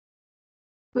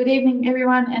Good evening,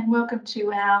 everyone, and welcome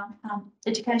to our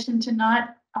Education Tonight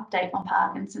update on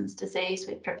Parkinson's disease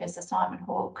with Professor Simon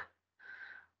Hawke.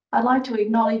 I'd like to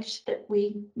acknowledge that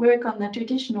we work on the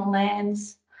traditional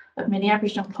lands of many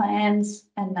Aboriginal clans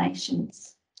and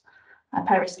nations. I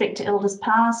pay respect to elders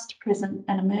past, present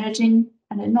and emerging,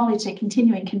 and acknowledge their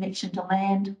continuing connection to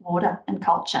land, water and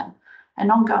culture,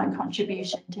 an ongoing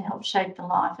contribution to help shape the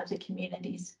life of the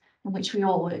communities in which we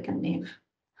all work and live.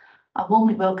 I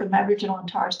warmly welcome Aboriginal and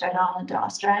Torres Strait Islander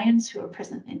Australians who are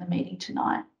present in the meeting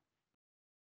tonight.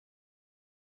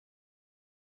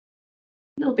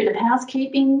 A little bit of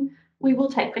housekeeping. We will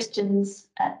take questions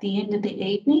at the end of the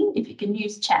evening. If you can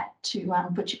use chat to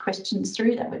put your questions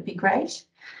through, that would be great.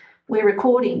 We're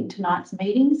recording tonight's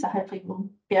meeting, so hopefully we'll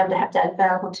be able to have that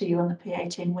available to you on the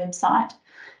PHN website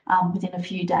within a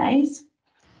few days.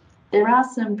 There are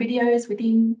some videos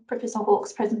within Professor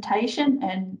Hawke's presentation,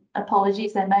 and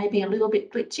apologies, they may be a little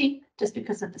bit glitchy just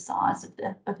because of the size of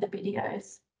the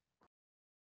videos.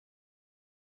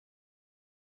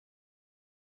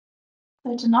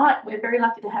 So tonight we're very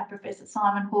lucky to have Professor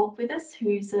Simon Hawke with us,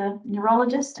 who's a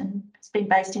neurologist and has been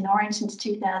based in Orange since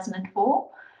 2004.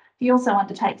 He also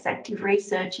undertakes active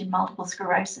research in multiple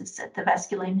sclerosis at the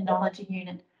Vascular Immunology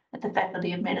Unit at the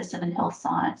Faculty of Medicine and Health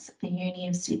Science at the Uni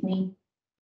of Sydney.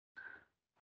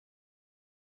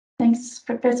 Thanks,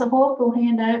 Professor Hawke. We'll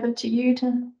hand over to you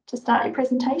to start your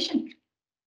presentation.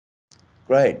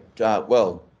 Great.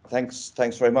 Well, thanks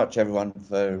very much, everyone,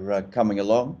 for coming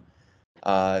along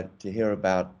to hear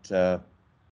about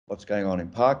what's going on in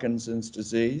Parkinson's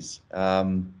disease.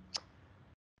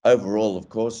 Overall, of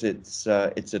course, it's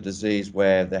a disease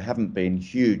where there haven't been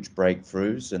huge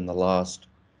breakthroughs in the last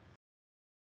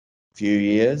few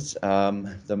years.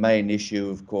 The main issue,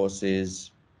 of course,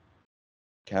 is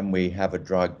can we have a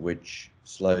drug which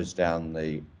slows down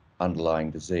the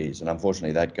underlying disease? And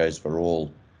unfortunately, that goes for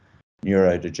all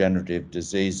neurodegenerative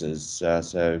diseases.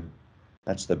 So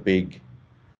that's the big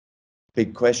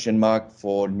question mark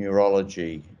for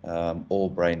neurology, all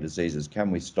brain diseases.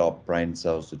 Can we stop brain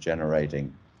cells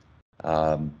degenerating?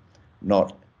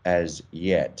 Not as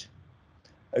yet.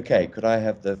 Okay, could I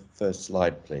have the first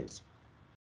slide, please?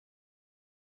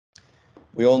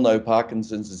 We all know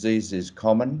Parkinson's disease is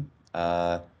common.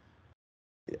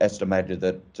 Estimated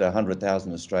that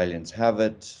 100,000 Australians have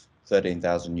it,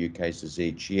 13,000 new cases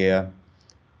each year.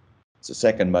 It's the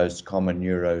second most common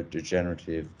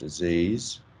neurodegenerative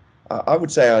disease. I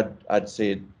would say I'd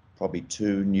see it probably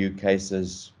 2 new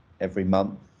cases every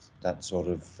month, that sort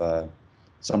of,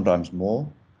 sometimes more.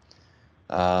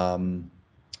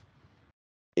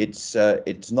 It's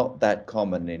not that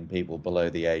common in people below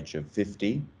the age of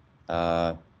 50.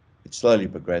 It's slowly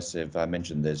progressive. I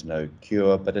mentioned there's no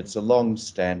cure, but it's a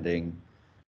long-standing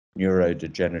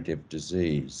neurodegenerative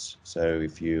disease. So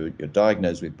if you're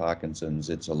diagnosed with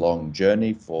Parkinson's, it's a long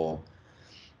journey for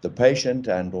the patient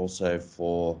and also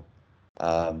for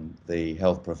the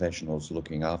health professionals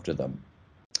looking after them.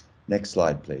 Next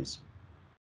slide, please.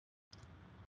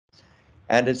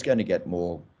 And it's going to get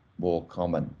more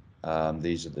common.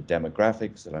 These are the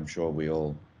demographics that I'm sure we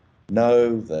all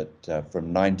know, that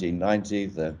from 1990,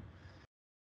 the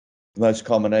most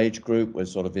common age group was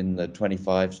sort of in the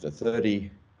 25 to 30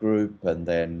 group, and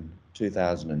then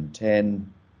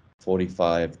 2010,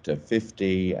 45 to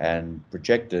 50, and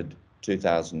projected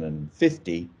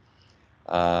 2050,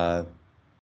 we're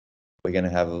going to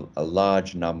have a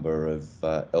large number of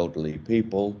elderly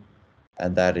people,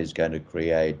 and that is going to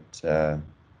create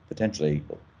potentially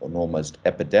an almost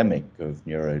epidemic of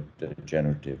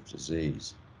neurodegenerative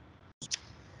disease.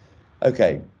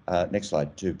 Okay, next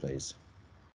slide 2, please.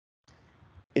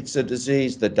 It's a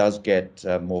disease that does get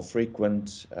more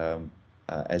frequent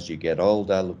as you get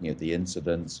older, looking at the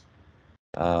incidence.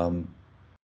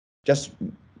 Just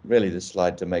really this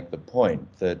slide to make the point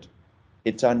that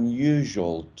it's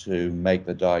unusual to make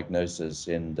the diagnosis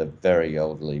in the very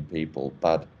elderly people,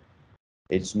 but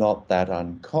it's not that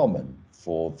uncommon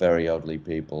for very elderly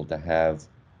people to have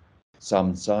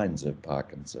some signs of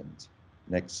Parkinson's.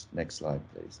 Next slide,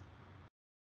 please.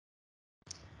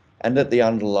 And that the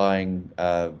underlying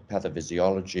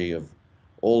pathophysiology of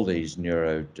all these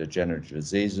neurodegenerative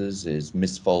diseases is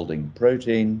misfolding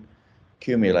protein,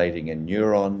 accumulating in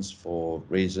neurons for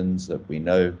reasons that we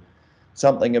know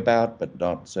something about, but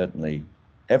not certainly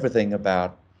everything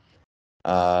about.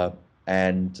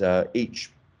 And each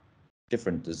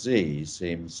different disease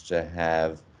seems to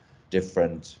have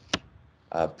different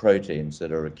proteins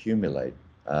that are accumulated.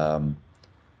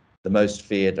 The most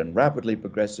feared and rapidly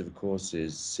progressive, of course,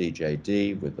 is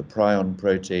CJD with the prion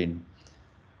protein.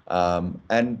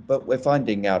 But we're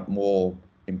finding out more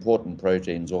important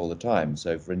proteins all the time.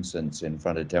 So for instance, in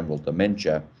frontotemporal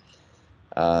dementia,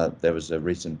 there was a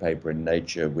recent paper in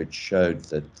Nature which showed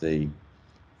that the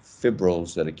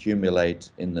fibrils that accumulate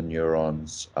in the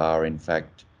neurons are in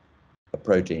fact a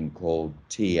protein called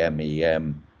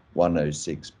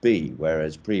TMEM106B,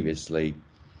 whereas previously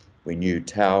we knew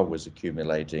tau was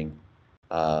accumulating,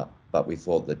 but we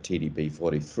thought that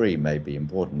TDP43 may be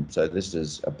important. So this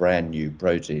is a brand new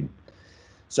protein.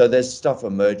 So there's stuff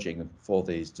emerging for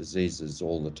these diseases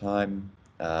all the time,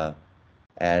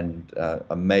 and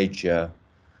a major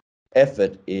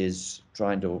effort is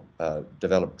trying to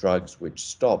develop drugs which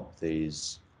stop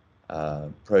these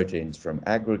proteins from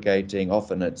aggregating.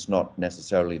 Often it's not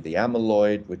necessarily the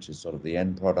amyloid, which is sort of the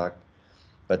end product,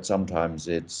 but sometimes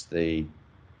it's the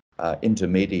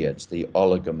intermediates, the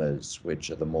oligomers, which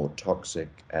are the more toxic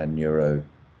and more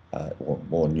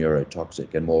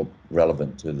neurotoxic and more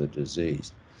relevant to the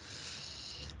disease.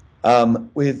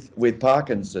 With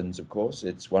Parkinson's, of course,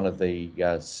 it's one of the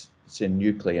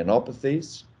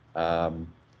synucleinopathies,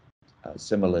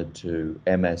 similar to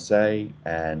MSA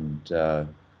and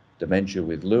dementia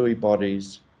with Lewy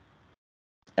bodies.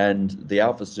 And the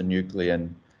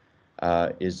alpha-synuclein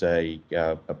is a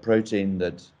protein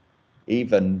that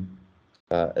even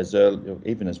as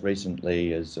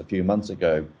recently as a few months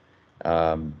ago,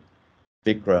 Vikram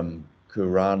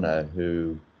Khurana,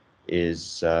 who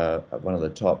is one of the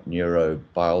top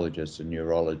neurobiologists and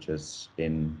neurologists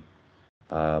in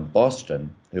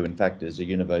Boston, who in fact is a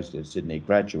University of Sydney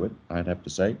graduate, I'd have to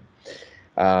say.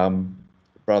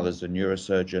 Brother's a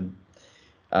neurosurgeon.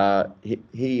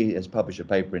 He has published a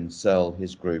paper in Cell,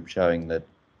 his group, showing that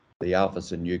the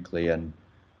alpha-synuclein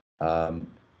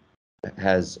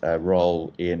has a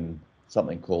role in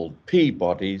something called P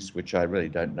bodies, which I really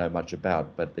don't know much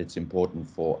about, but it's important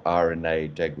for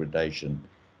RNA degradation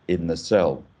in the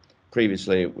cell.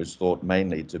 Previously, it was thought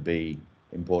mainly to be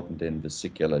important in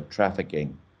vesicular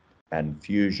trafficking and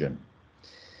fusion.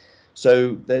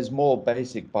 So there's more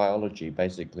basic biology,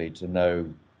 basically, to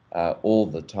know all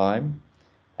the time.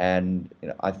 And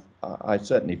I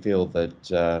certainly feel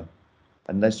that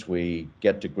unless we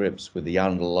get to grips with the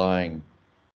underlying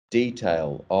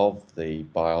detail of the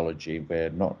biology, we're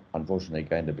not, unfortunately,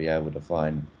 going to be able to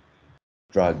find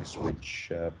drugs which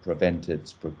prevent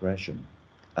its progression.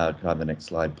 Try the next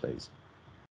slide, please.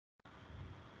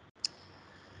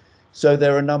 So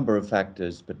there are a number of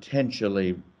factors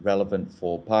potentially relevant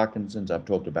for Parkinson's. I've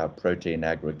talked about protein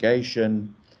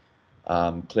aggregation.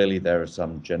 Clearly, there are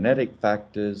some genetic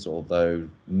factors, although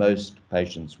most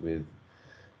patients with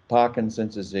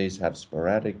Parkinson's disease have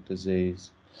sporadic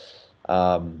disease.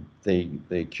 The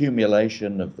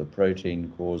accumulation of the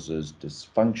protein causes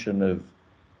dysfunction of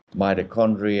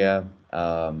mitochondria,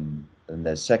 and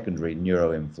there's secondary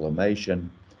neuroinflammation.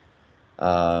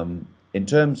 In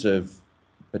terms of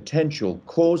potential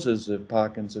causes of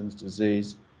Parkinson's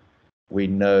disease, we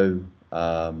know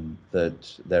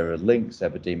that there are links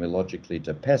epidemiologically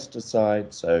to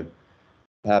pesticides, so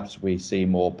perhaps we see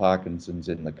more Parkinson's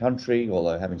in the country,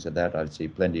 although having said that, I see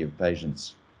plenty of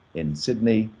patients in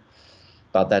Sydney,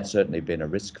 but that's certainly been a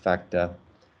risk factor.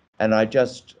 And I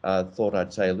just thought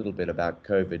I'd say a little bit about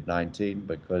COVID-19,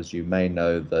 because you may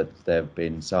know that there have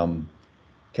been some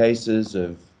cases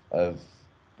of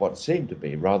what seemed to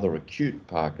be rather acute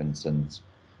Parkinson's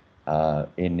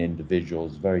in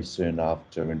individuals very soon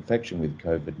after infection with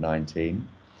COVID-19.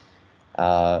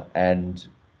 And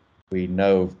we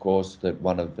know, of course, that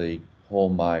one of the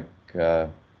hallmark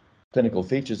clinical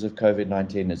features of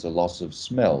COVID-19 is a loss of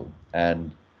smell.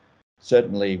 And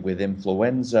certainly with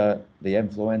influenza, the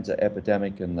influenza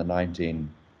epidemic in the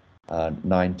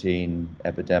 1919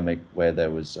 epidemic, where there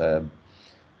was an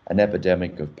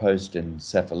epidemic of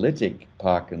post-encephalitic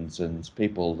Parkinson's,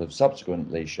 people have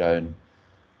subsequently shown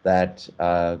that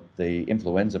the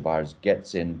influenza virus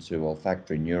gets into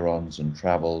olfactory neurons and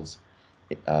travels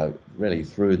really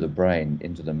through the brain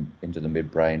into the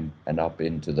midbrain and up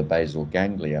into the basal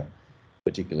ganglia,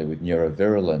 particularly with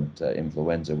neurovirulent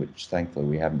influenza, which thankfully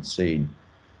we haven't seen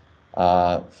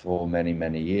for many,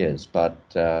 many years. But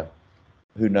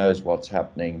who knows what's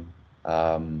happening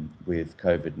with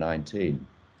COVID-19.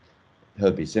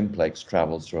 Herpes simplex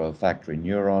travels through olfactory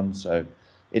neurons, so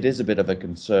it is a bit of a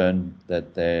concern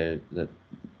that there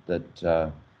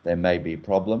may be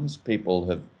problems. People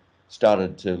have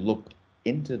started to look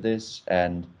into this,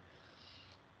 and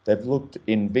they've looked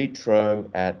in vitro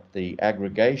at the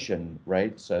aggregation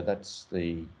rate, so that's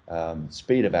the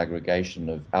speed of aggregation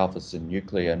of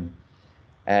alpha-synuclein,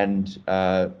 and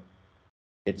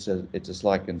it's a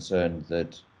slight concern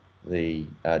that the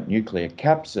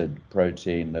nucleocapsid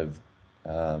protein of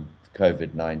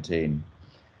COVID-19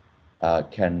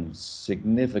 can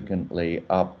significantly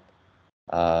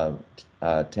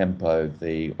tempo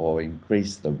or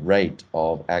increase the rate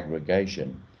of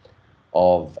aggregation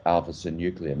of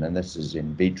alpha-synuclein, and this is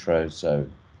in vitro, so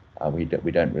we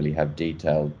don't really have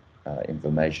detailed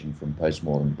information from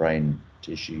postmortem brain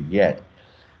tissue yet.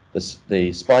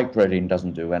 The spike protein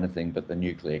doesn't do anything, but the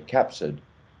nuclear capsid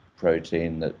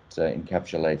protein that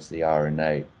encapsulates the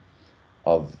RNA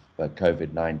of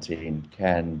COVID-19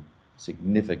 can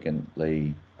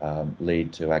significantly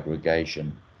lead to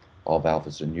aggregation of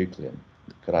alpha-synuclein.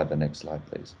 Could I have the next slide,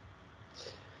 please?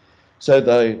 So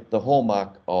the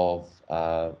hallmark of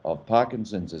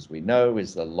Parkinson's, as we know,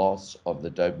 is the loss of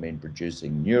the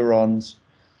dopamine-producing neurons,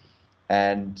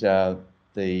 and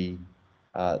the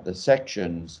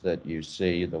sections that you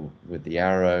see with the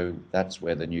arrow, that's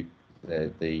where the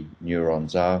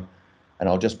neurons are. And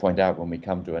I'll just point out when we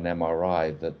come to an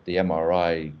MRI that the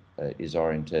MRI is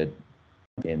oriented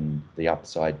in the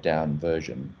upside down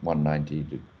version, 190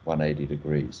 to 180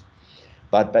 degrees.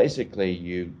 But basically,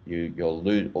 you'll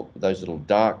lose those little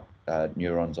dark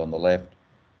neurons on the left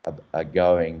are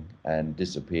going and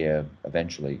disappear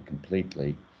eventually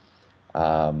completely.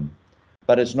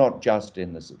 But it's not just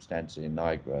in the substantia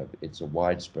nigra, it's a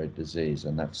widespread disease,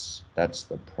 and that's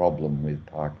the problem with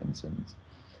Parkinson's.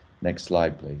 Next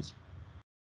slide, please.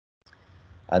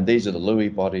 And these are the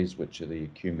Lewy bodies, which are the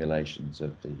accumulations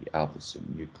of the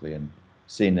alpha-synuclein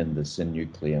seen in the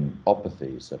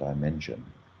synucleinopathies that I mentioned.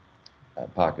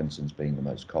 Parkinson's being the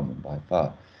most common by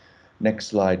far. Next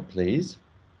slide, please.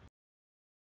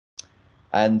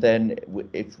 And then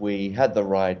if we had the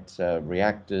right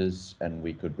reactors and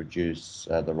we could produce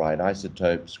the right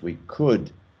isotopes, we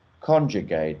could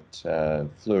conjugate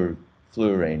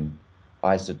fluorine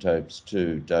isotopes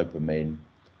to dopamine,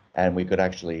 and we could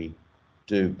actually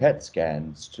do PET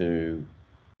scans to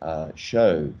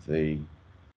show the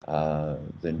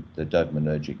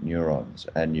dopaminergic neurons,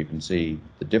 and you can see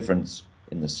the difference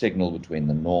in the signal between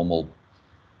the normal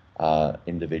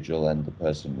individual and the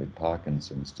person with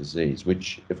Parkinson's disease,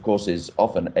 which of course is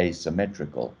often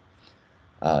asymmetrical.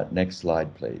 Next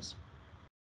slide, please.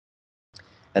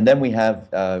 And then we have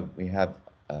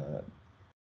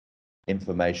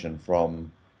information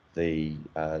from the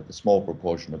small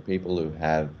proportion of people who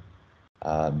have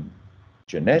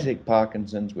genetic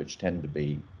Parkinson's, which tend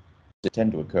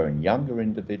to occur in younger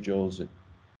individuals.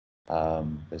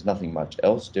 There's nothing much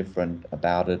else different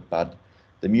about it, but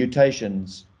the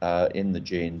mutations in the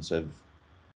genes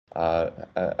are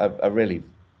really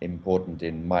important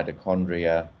in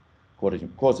mitochondria,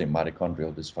 causing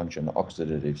mitochondrial dysfunction,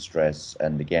 oxidative stress,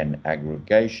 and again,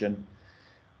 aggregation,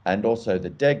 and also the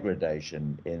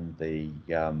degradation in the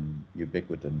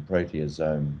ubiquitin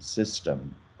proteasome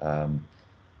system.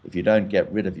 If you don't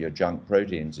get rid of your junk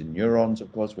proteins in neurons,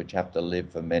 of course, which have to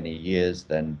live for many years,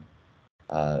 then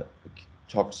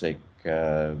toxic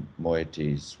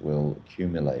moieties will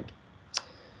accumulate.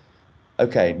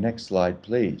 Okay, next slide,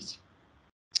 please.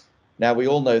 Now, we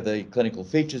all know the clinical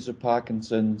features of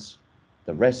Parkinson's,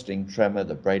 the resting tremor,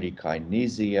 the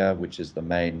bradykinesia, which is the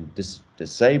main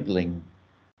disabling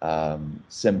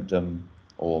symptom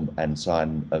and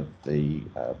sign of the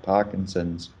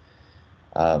Parkinson's.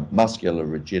 Muscular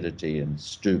rigidity and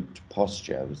stooped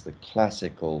posture was the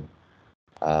classical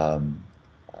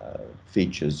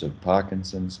features of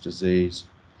Parkinson's disease.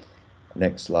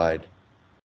 Next slide.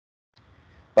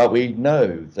 But we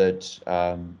know that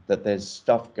that there's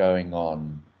stuff going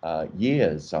on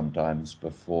years sometimes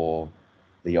before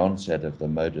the onset of the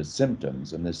motor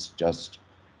symptoms, and this just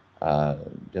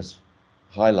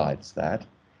highlights that.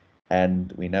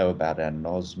 And we know about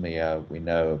anosmia. We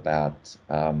know about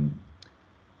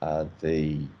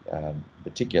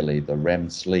particularly the REM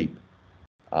sleep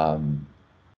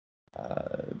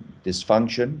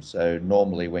dysfunction. So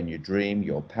normally when you dream,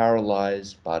 you're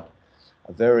paralyzed, but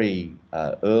a very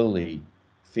early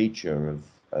feature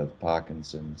of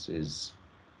Parkinson's is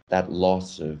that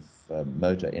loss of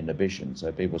motor inhibition.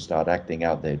 So people start acting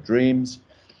out their dreams,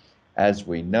 as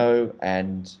we know,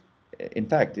 and in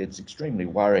fact, it's extremely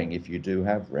worrying if you do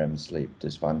have REM sleep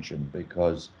dysfunction,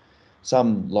 because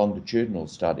some longitudinal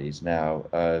studies now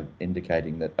are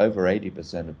indicating that over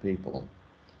 80% of people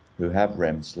who have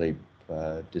REM sleep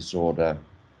disorder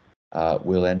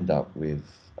will end up with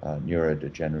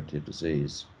neurodegenerative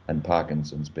disease, and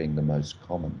Parkinson's being the most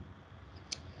common.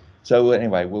 So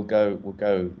anyway, we'll go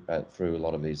through a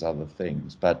lot of these other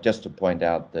things, but just to point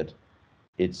out that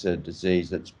it's a disease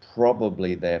that's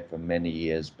probably there for many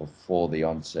years before the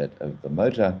onset of the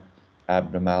motor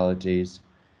abnormalities,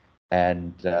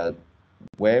 and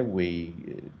where we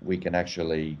can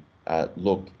actually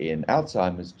look in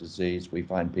Alzheimer's disease, we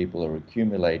find people are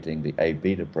accumulating the A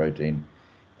beta protein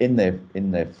in their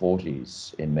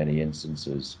 40s in many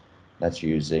instances. That's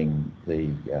using the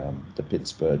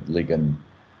Pittsburgh ligand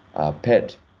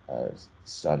PET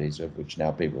studies, of which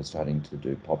now people are starting to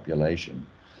do population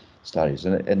studies,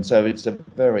 and so it's a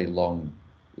very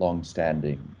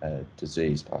long-standing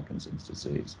disease, Parkinson's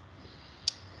disease.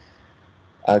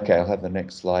 Okay, I'll have the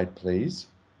next slide, please.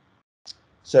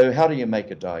 So how do you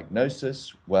make a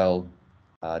diagnosis? Well,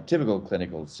 typical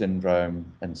clinical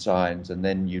syndrome and signs, and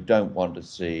then you don't want to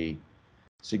see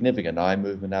significant eye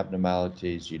movement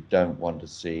abnormalities. You don't want to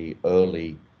see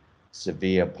early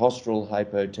severe postural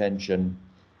hypotension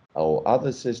or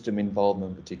other system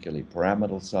involvement, particularly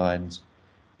pyramidal signs.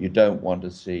 You don't want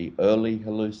to see early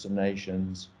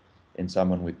hallucinations in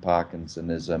someone with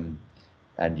Parkinsonism,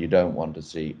 and you don't want to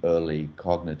see early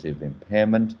cognitive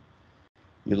impairment.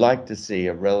 You like to see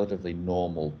a relatively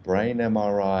normal brain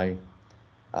MRI.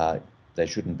 There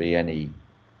shouldn't be any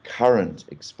current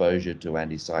exposure to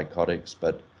antipsychotics,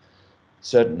 but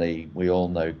certainly we all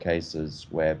know cases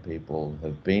where people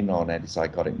have been on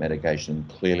antipsychotic medication.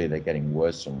 Clearly they're getting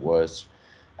worse and worse,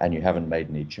 and you haven't made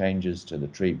any changes to the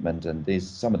treatment, and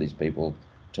some of these people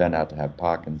turn out to have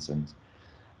Parkinson's.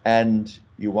 And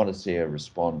you want to see a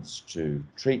response to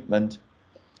treatment.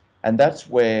 And that's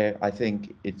where I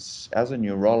think it's, as a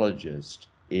neurologist,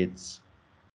 it's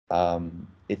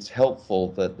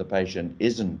helpful that the patient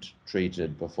isn't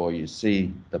treated before you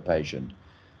see the patient.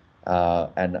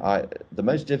 And the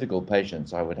most difficult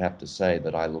patients, I would have to say,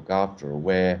 that I look after are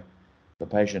where the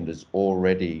patient is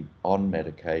already on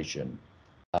medication.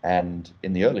 And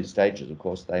in the early stages, of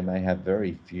course, they may have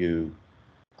very few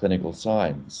clinical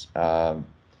signs.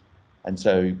 And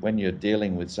so when you're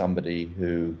dealing with somebody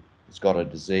who has got a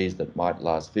disease that might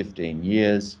last 15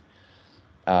 years,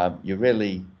 you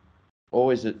really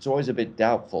it's always a bit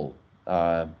doubtful,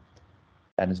 and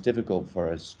it's difficult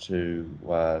for us to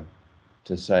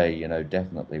say,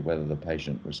 definitely whether the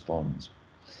patient responds.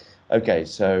 Okay,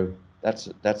 so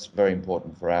that's very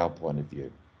important for our point of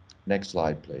view. Next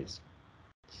slide, please.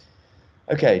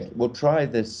 Okay, we'll try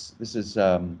this. This is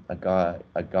a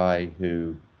guy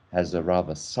who has a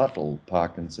rather subtle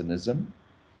Parkinsonism.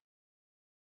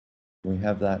 We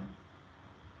have that.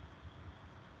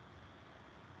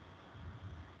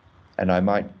 And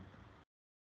I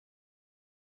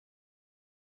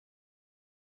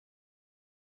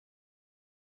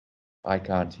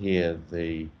can't hear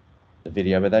the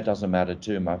video, but that doesn't matter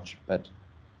too much. But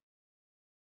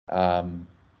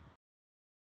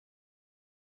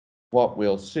what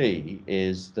we'll see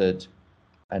is that,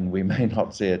 and we may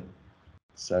not see it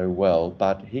so well,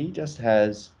 but he just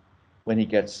has, when he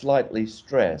gets slightly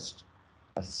stressed,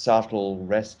 a subtle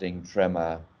resting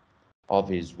tremor of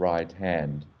his right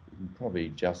hand. Probably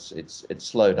just, it's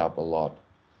slowed up a lot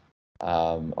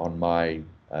on my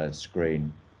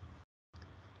screen.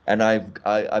 And I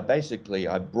basically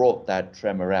brought that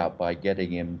tremor out by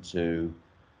getting him to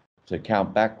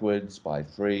count backwards by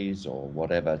threes or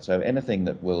whatever. So anything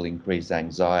that will increase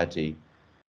anxiety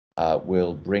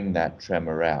will bring that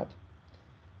tremor out.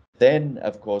 Then,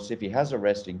 of course, if he has a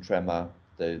resting tremor,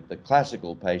 the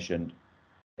classical patient,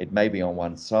 it may be on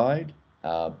one side,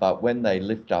 but when they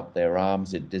lift up their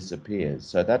arms, it disappears.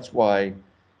 So that's why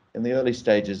in the early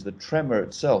stages, the tremor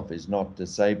itself is not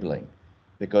disabling,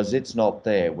 because it's not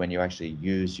there when you actually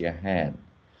use your hand.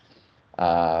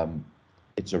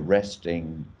 It's a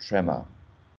resting tremor.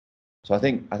 So I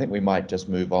think we might just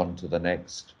move on to the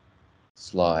next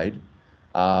slide.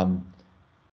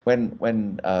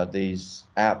 When these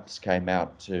apps came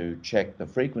out to check the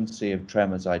frequency of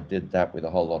tremors, I did that with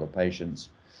a whole lot of patients.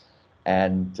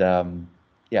 And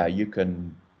yeah, you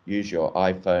can use your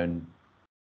iPhone,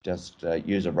 just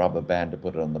use a rubber band to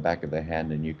put it on the back of the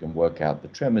hand, and you can work out the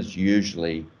tremors,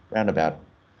 usually around about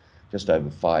just over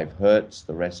 5 hertz,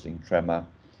 the resting tremor.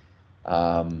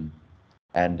 And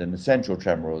an essential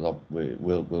tremor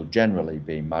will generally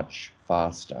be much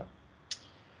faster.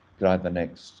 Could I have the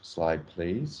next slide,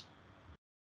 please?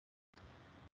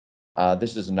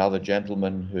 This is another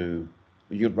gentleman who,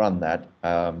 you'd run that.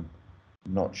 I'm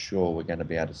not sure we're going to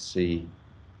be able to see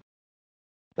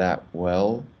that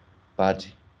well, but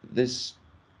this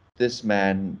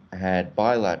man had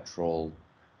bilateral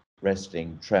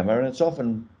resting tremor, and it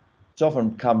often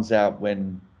comes out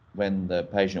when the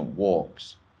patient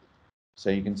walks. So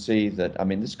you can see that, I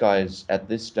mean, this guy is at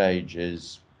this stage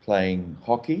is playing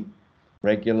hockey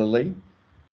regularly,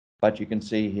 but you can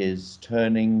see his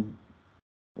turning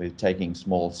with taking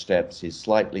small steps. He's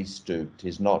slightly stooped.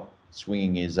 He's not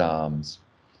swinging his arms.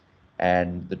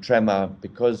 And the tremor,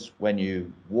 because when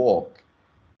you walk,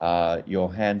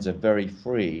 your hands are very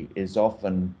free is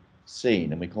often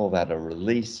seen, and we call that a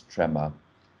release tremor.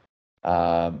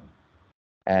 And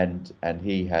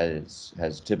he has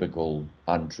typical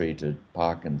untreated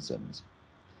Parkinson's.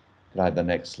 Could I have the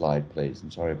next slide, please?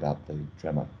 I'm sorry about the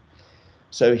tremor.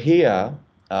 So here,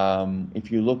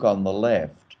 if you look on the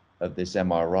left of this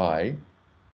MRI,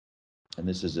 and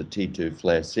this is a T2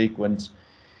 flare sequence,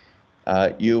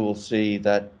 you will see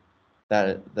that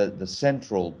the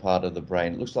central part of the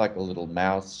brain looks like a little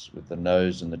mouse with the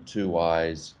nose and the two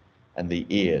eyes and the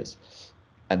ears.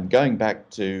 And going back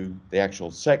to the actual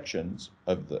sections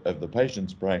of the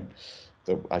patient's brain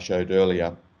that I showed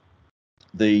earlier,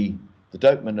 the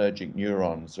dopaminergic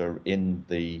neurons are in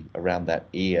around that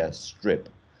ear strip.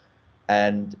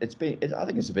 And I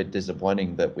think it's a bit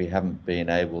disappointing that we haven't been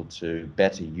able to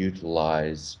better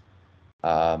utilize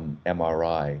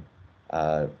MRI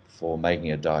for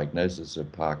making a diagnosis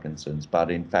of Parkinson's, but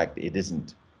in fact it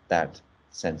isn't that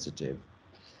sensitive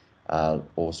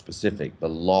or specific, the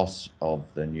loss of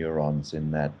the neurons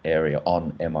in that area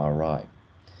on MRI.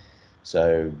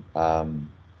 So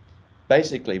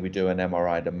basically we do an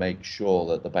MRI to make sure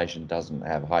that the patient doesn't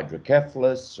have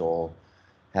hydrocephalus or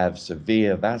have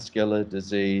severe vascular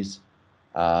disease,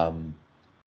 and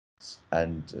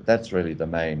that's really the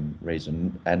main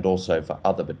reason, and also for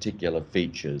other particular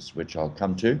features which I'll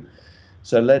come to.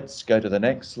 So let's go to the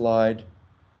next slide.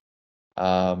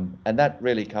 And that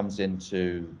really comes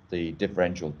into the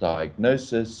differential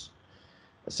diagnosis.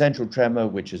 Essential tremor,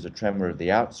 which is a tremor of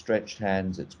the outstretched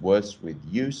hands. It's worse with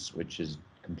use, which is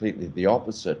completely the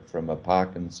opposite from a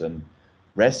Parkinson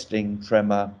resting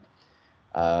tremor.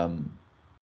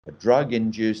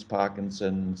 Drug-induced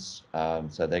Parkinson's,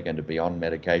 so they're going to be on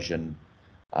medication,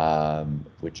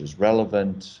 which is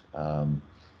relevant. And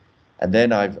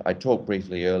then I talked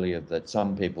briefly earlier that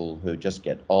some people who just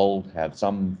get old have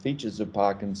some features of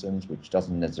Parkinson's, which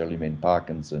doesn't necessarily mean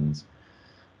Parkinson's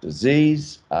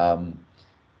disease. And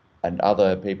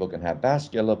other people can have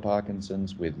vascular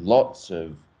Parkinson's with lots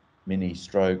of mini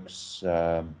strokes,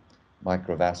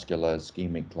 microvascular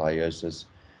ischemic gliosis.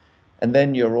 And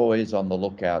then you're always on the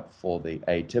lookout for the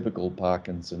atypical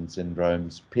Parkinson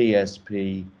syndromes,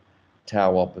 PSP,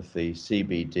 tauopathy,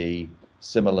 CBD.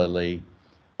 Similarly,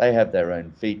 they have their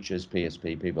own features.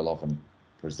 PSP people often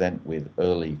present with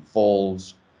early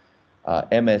falls.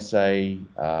 MSA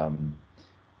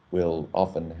will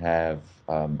often have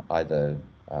either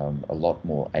a lot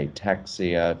more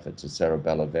ataxia if it's a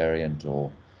cerebellar variant,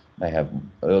 or may have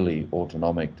early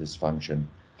autonomic dysfunction.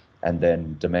 And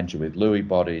then dementia with Lewy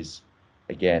bodies.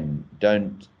 Again,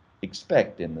 don't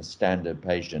expect in the standard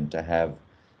patient to have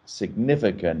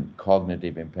significant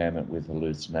cognitive impairment with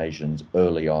hallucinations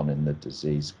early on in the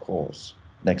disease course.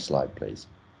 Next slide, please.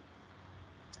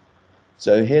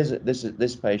 So here's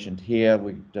this patient here.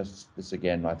 This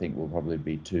again, I think will probably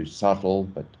be too subtle,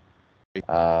 but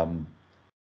so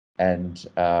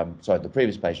the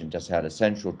previous patient just had a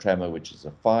central tremor, which is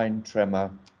a fine tremor.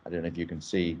 I don't know if you can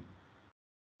see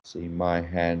my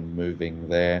hand moving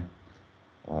there.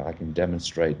 I can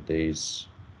demonstrate these.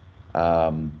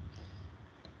 And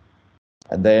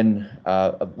then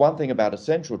one thing about a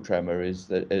central tremor is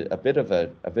that a bit of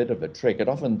a trick. It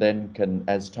often then can,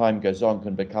 as time goes on,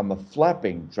 can become a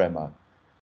flapping tremor.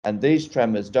 And these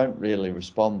tremors don't really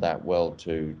respond that well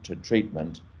to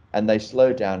treatment, and they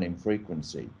slow down in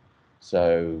frequency.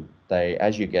 So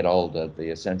as you get older,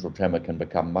 the central tremor can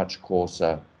become much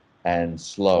coarser and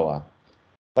slower.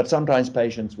 But sometimes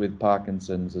patients with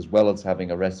Parkinson's, as well as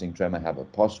having a resting tremor, have a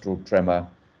postural tremor,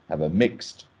 have a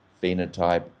mixed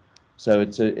phenotype. So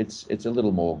it's a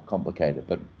little more complicated,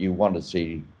 but you want to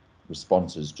see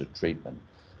responses to treatment.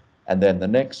 And then the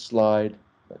next slide,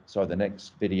 sorry, the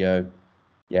next video.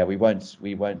 Yeah, we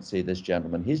won't see this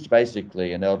gentleman. He's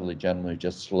basically an elderly gentleman who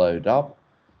just slowed up,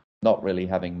 not really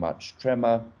having much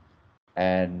tremor.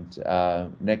 And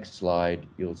next slide,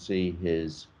 you'll see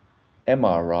his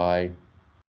MRI,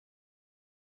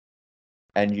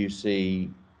 and you see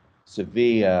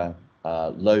severe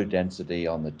low density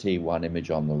on the T1 image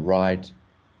on the right,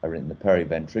 or in the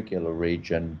periventricular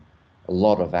region, a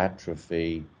lot of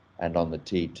atrophy, and on the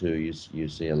T2 you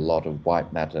see a lot of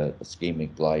white matter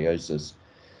ischemic gliosis.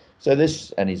 So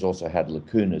and he's also had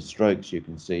lacunar strokes. You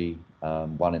can see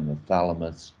one in the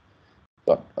thalamus,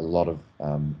 got a lot of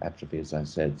atrophy, as I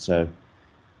said. So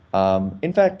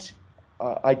in fact,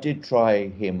 I did try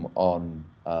him on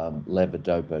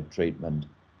levodopa treatment,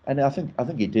 and I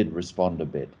think he did respond a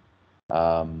bit,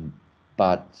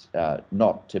 but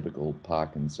not typical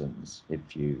Parkinson's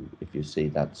if you see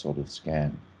that sort of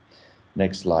scan.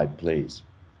 Next slide, please.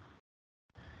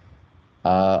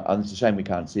 And it's a shame we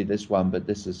can't see this one, but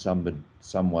this is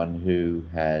someone who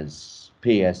has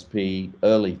PSP,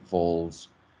 early falls,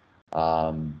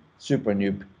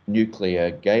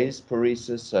 supranuclear gaze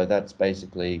paresis. So that's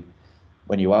basically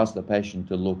when you ask the patient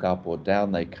to look up or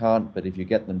down, they can't, but if you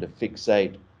get them to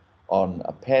fixate on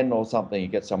a pen or something, you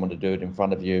get someone to do it in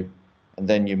front of you, and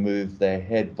then you move their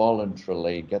head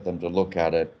voluntarily, get them to look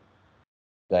at it,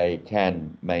 they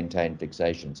can maintain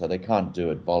fixation. So they can't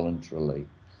do it voluntarily.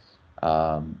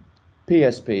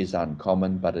 PSP is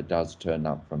uncommon, but it does turn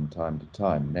up from time to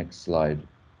time. Next slide,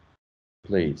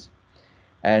 please.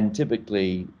 And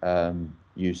typically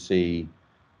you see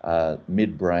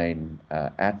midbrain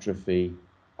atrophy,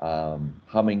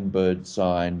 hummingbird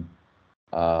sign.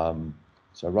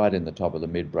 So right in the top of the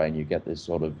midbrain, you get this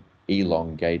sort of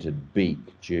elongated beak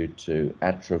due to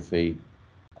atrophy,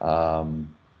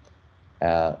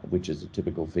 which is a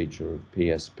typical feature of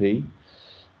PSP.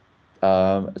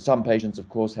 Some patients, of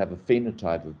course, have a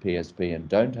phenotype of PSP and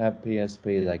don't have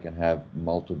PSP. They can have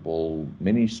multiple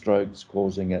mini strokes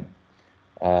causing it.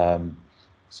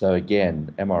 So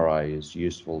again, MRI is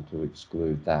useful to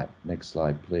exclude that. Next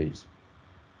slide, please.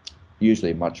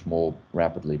 Usually much more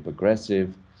rapidly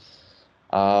progressive.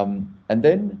 And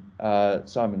then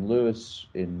Simon Lewis,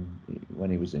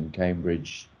 when he was in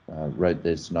Cambridge, wrote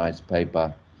this nice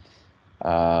paper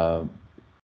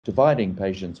dividing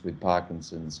patients with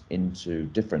Parkinson's into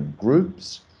different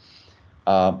groups.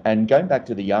 And going back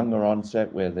to the younger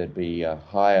onset, where there'd be a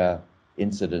higher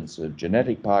incidence of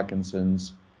genetic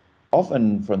Parkinson's,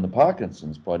 often from the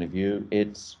Parkinson's point of view,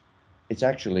 it's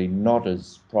actually not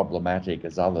as problematic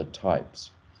as other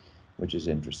types, which is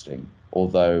interesting.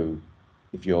 Although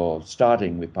if you're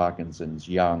starting with Parkinson's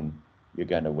young, you're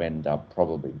going to end up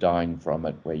probably dying from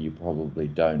it, where you probably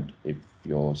don't if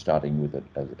you're starting with it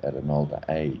at an older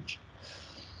age.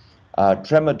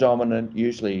 Tremor dominant,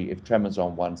 usually if tremor's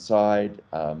on one side,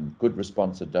 good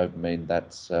response to dopamine,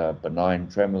 that's benign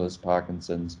tremorless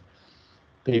Parkinson's.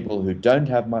 People who don't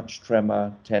have much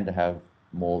tremor tend to have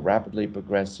more rapidly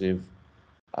progressive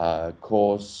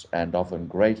course and often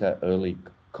greater early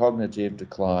cognitive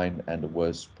decline and a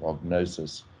worse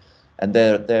prognosis. And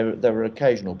there are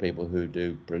occasional people who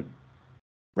do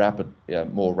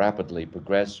more rapidly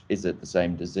progress. Is it the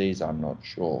same disease? I'm not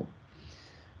sure.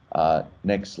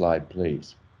 Next slide,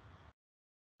 please.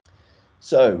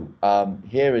 So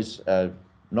here is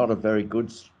not a very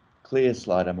good, clear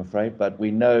slide, I'm afraid, but we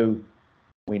know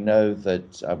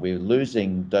that we're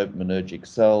losing dopaminergic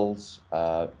cells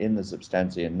in the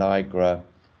substantia nigra.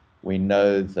 We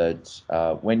know that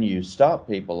when you start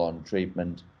people on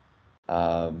treatment,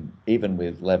 even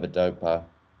with levodopa,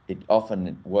 it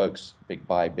often works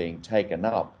by being taken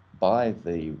up by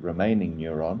the remaining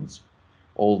neurons,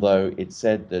 although it's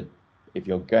said that if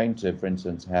you're going to, for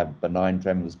instance, have benign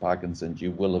tremorless Parkinson's,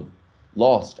 you will have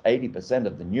lost 80%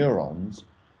 of the neurons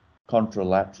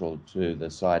contralateral to the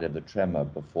side of the tremor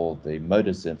before the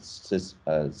motor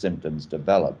symptoms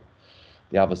develop.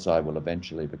 The other side will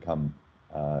eventually become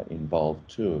involved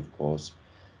too, of course.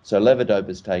 So levodopa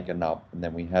is taken up, and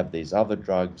then we have these other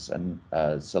drugs, and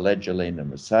selegiline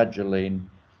and rasagiline,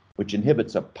 which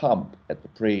inhibits a pump at the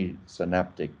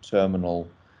presynaptic terminal,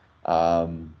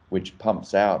 which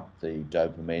pumps out the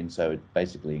dopamine, so it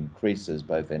basically increases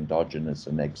both endogenous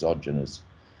and exogenous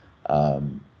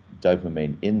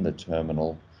dopamine in the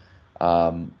terminal.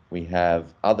 We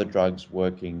have other drugs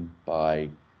working by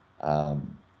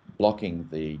blocking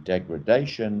the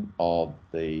degradation of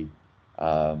the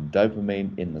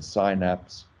dopamine in the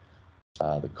synapse,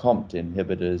 the COMT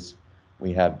inhibitors.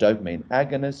 We have dopamine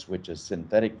agonists, which are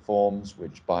synthetic forms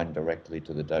which bind directly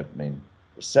to the dopamine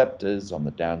receptors on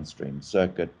the downstream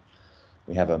circuit.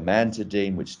 We have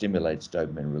amantadine, which stimulates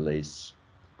dopamine release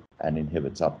and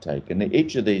inhibits uptake. And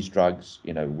each of these drugs,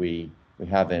 you know, we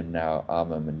have in our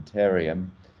armamentarium.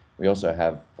 We also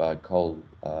have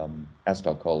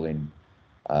acetylcholine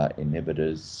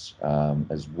inhibitors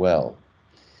as well.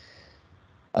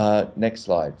 Next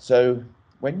slide. So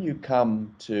when you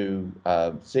come to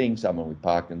seeing someone with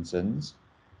Parkinson's,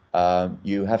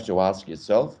 you have to ask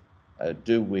yourself,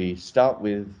 do we start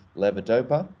with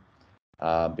levodopa?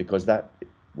 Because that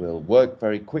will work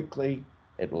very quickly.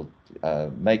 It will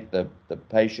make the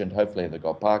patient, hopefully if they've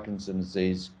got Parkinson's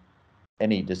disease,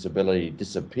 any disability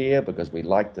disappear, because we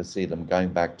like to see them going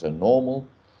back to normal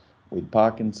with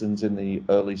Parkinson's in the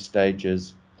early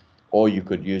stages. Or you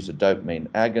could use a dopamine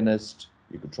agonist.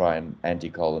 You could try an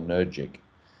anticholinergic.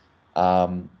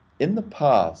 In the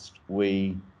past,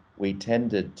 we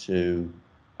tended to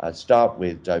start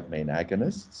with dopamine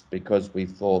agonists because we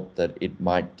thought that it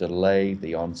might delay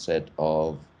the onset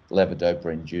of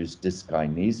levodopa-induced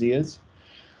dyskinesias.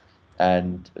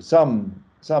 And some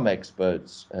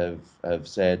experts have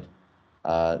said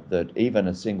that even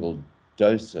a single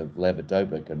dose of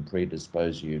levodopa can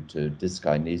predispose you to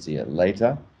dyskinesia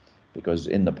later, because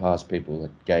in the past people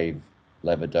gave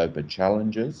levodopa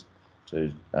challenges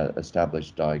to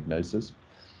establish diagnosis.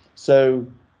 So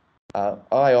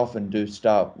I often do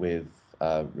start with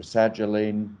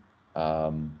rasagiline.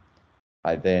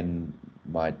 I then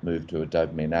might move to a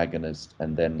dopamine agonist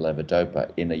and then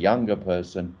levodopa in a younger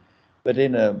person. But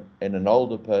in an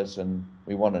older person,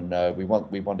 we want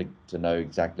to know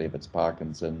exactly if it's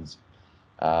Parkinson's,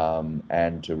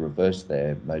 and to reverse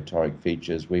their motoric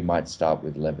features, we might start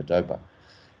with levodopa.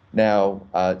 Now,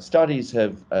 studies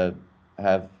have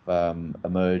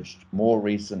emerged more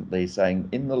recently saying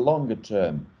in the longer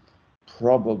term,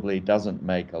 probably doesn't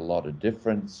make a lot of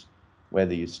difference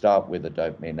whether you start with a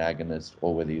dopamine agonist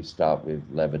or whether you start with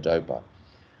levodopa.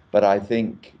 But I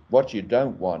think what you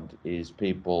don't want is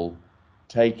people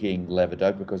taking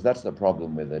levodopa, because that's the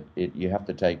problem with it. You have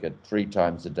to take it 3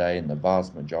 times a day in the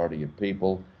vast majority of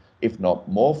people, if not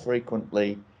more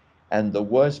frequently. And the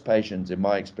worst patients, in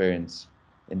my experience,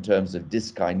 in terms of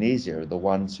dyskinesia, are the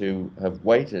ones who have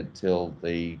waited till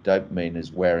the dopamine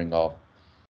is wearing off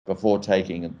before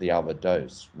taking the other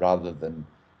dose, rather than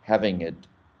having it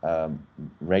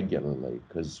regularly,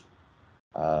 because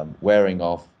wearing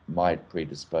off might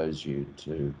predispose you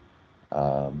to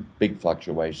big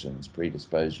fluctuations,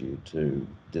 predispose you to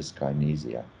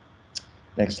dyskinesia.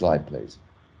 Next slide, please.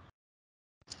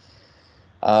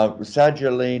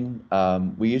 Rasagiline,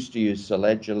 we used to use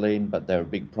selegiline, but there are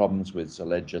big problems with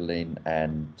selegiline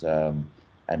and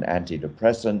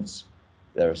antidepressants.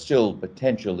 There are still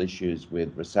potential issues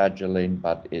with rasagiline,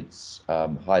 but it's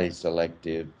highly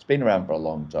selective. It's been around for a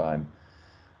long time.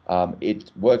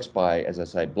 It works by, as I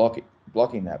say,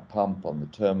 blocking that pump on the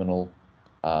terminal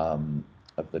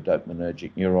of the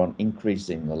dopaminergic neuron,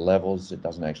 increasing the levels. It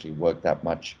doesn't actually work that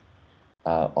much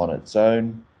on its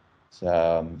own.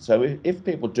 So if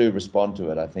people do respond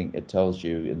to it, I think it tells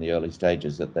you in the early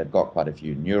stages that they've got quite a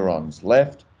few neurons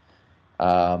left.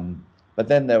 But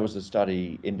then there was a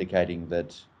study indicating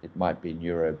that it might be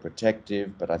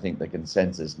neuroprotective, but I think the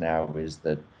consensus now is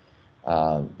that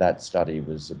that study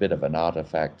was a bit of an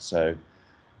artifact. So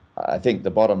I think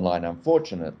the bottom line,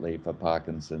 unfortunately, for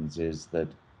Parkinson's is that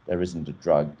there isn't a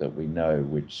drug that we know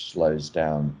which slows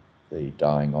down the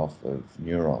dying off of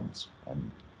neurons,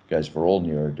 and goes for all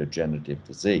neurodegenerative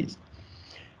disease.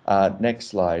 Next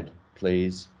slide,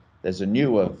 please. There's a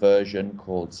newer version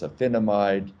called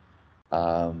safinamide.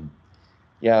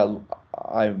 Yeah,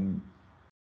 I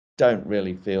don't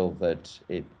really feel that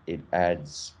it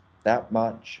adds that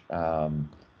much.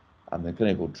 And the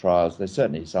clinical trials, there's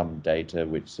certainly some data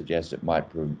which suggests it might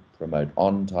promote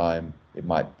on time. It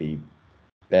might be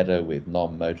better with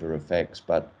non-motor effects,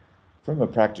 but from a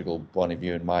practical point of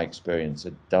view, in my experience,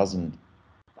 it doesn't.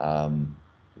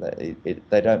 They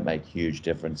don't make huge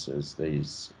differences,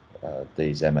 these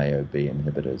MAOB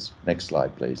inhibitors. Next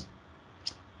slide, please.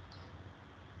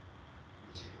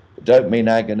 Dopamine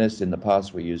agonists, in the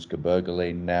past we used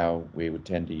cabergoline, now we would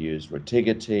tend to use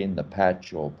rotigotine, the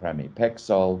patch, or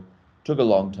pramipexole. Took a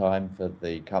long time for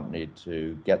the company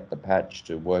to get the patch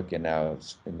to work in the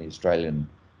Australian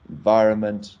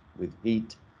environment with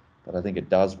heat, but I think it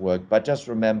does work. But just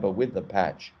remember with the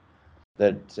patch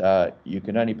that you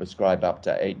can only prescribe up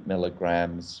to 8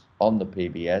 milligrams on the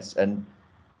PBS, and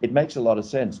it makes a lot of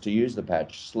sense to use the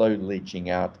patch, slow leaching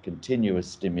out, continuous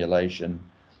stimulation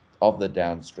of the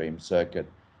downstream circuit,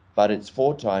 but it's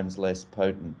 4 times less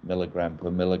potent milligram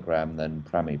per milligram than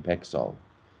pramipexole.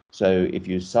 So if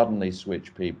you suddenly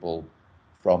switch people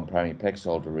from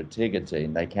pramipexole to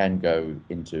rotigotine, they can go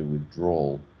into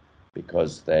withdrawal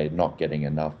because they're not getting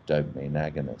enough dopamine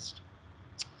agonist.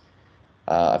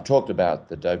 I've talked about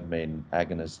the dopamine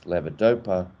agonist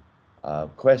levodopa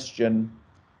question.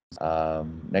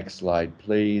 Next slide,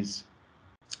 please.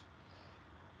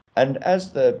 And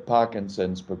as the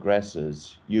Parkinson's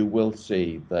progresses, you will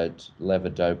see that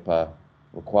levodopa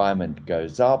requirement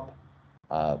goes up.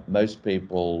 Most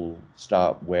people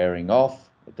start wearing off.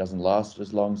 It doesn't last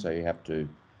as long, so you have to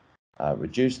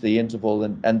reduce the interval.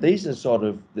 And these are sort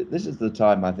of, this is the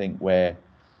time I think where,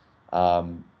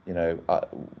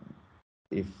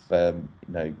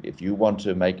 if you want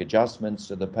to make adjustments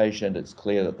to the patient, it's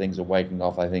clear that things are waking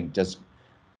off, I think just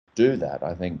do that.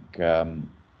 I think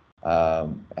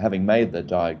having made the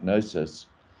diagnosis,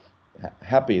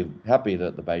 happy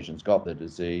that the patient's got the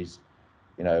disease.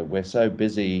 We're so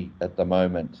busy at the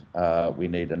moment, we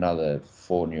need another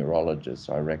 4 neurologists,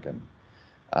 I reckon.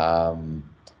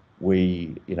 If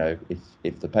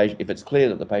it's clear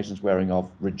that the patient's wearing off,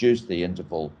 reduce the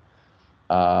interval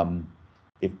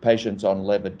If patients on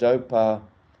levodopa,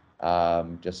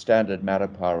 just standard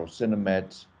Matterpar or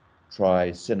Sinemet,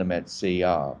 try Sinemet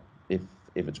CR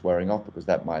if it's wearing off, because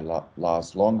that might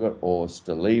last longer, or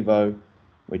Stalevo,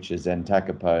 which is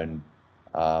entacapone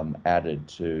added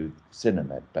to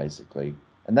Sinemet, basically.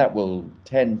 And that will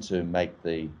tend to make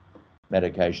the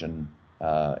medication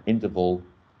interval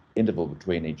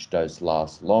between each dose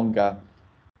last longer.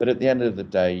 But at the end of the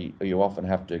day, you often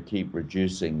have to keep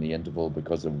reducing the interval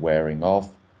because of wearing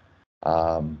off.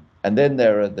 And then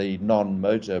there are the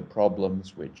non-motor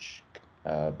problems, which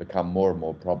become more and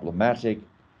more problematic.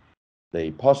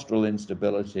 The postural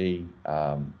instability,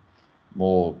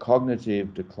 more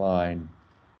cognitive decline.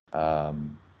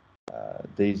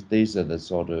 These are the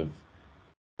sort of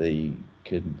the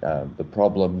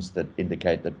problems that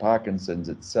indicate that Parkinson's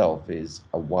itself is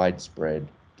a widespread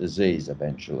disease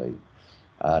eventually,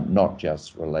 not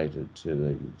just related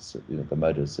to the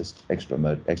motor system,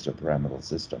 extrapyramidal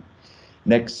system.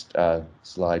 Next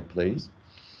slide, please.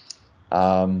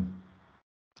 And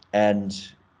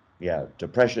yeah,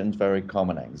 depression is very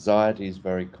common, anxiety is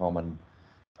very common.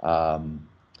 A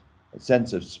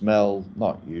sense of smell,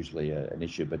 not usually an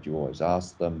issue, but you always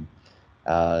ask them.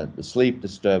 The sleep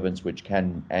disturbance, which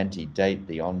can antedate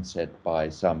the onset by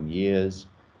some years,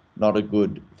 not a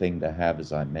good thing to have,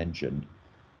 as I mentioned.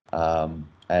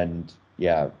 And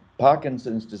yeah,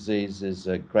 Parkinson's disease is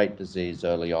a great disease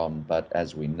early on, but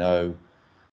as we know,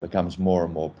 becomes more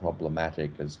and more problematic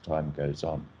as time goes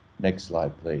on. Next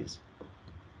slide, please.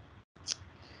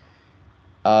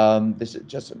 This is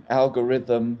just an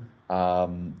algorithm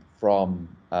from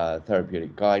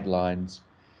therapeutic guidelines.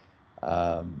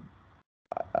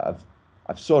 I've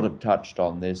sort of touched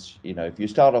on this. You know, if you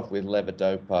start off with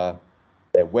levodopa,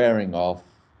 they're wearing off.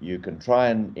 You can try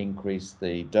and increase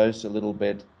the dose a little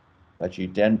bit, but you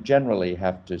generally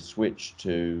have to switch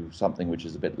to something which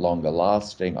is a bit longer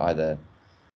lasting, either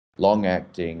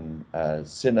long-acting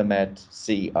Sinemet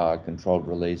CR controlled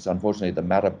release. Unfortunately, the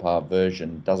Matterpar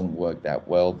version doesn't work that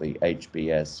well, the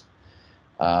HBS,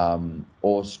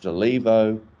 or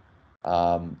Stalevo.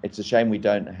 It's a shame we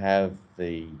don't have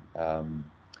the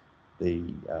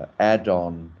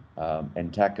add-on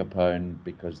entacapone,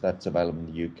 because that's available in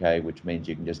the UK, which means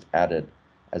you can just add it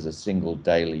as a single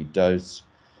daily dose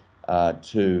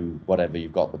to whatever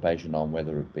you've got the patient on,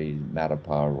 whether it be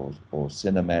Matterpar or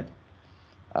Sinemet.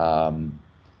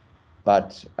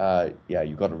 Yeah,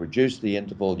 you've got to reduce the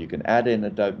interval. You can add in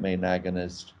a dopamine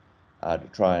agonist to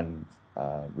try and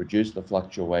reduce the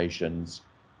fluctuations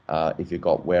if you've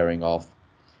got wearing off.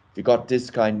 If you've got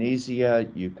dyskinesia,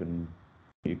 you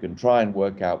can try and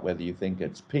work out whether you think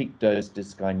it's peak dose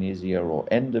dyskinesia or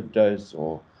end of dose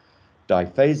or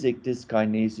diphasic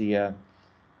dyskinesia.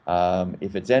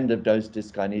 If it's end of dose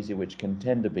dyskinesia, which can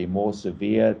tend to be more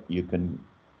severe, you can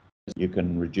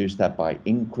reduce that by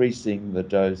increasing the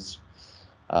dose.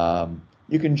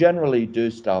 You can generally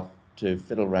do stuff to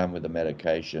fiddle around with the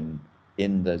medication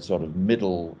in the sort of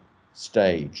middle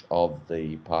stage of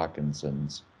the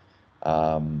Parkinson's,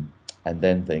 and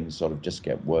then things sort of just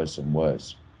get worse and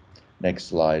worse. Next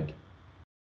slide.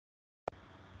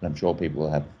 I'm sure people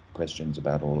will have questions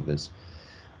about all of this.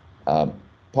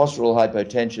 Postural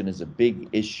hypotension is a big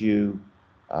issue.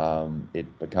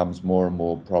 It becomes more and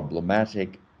more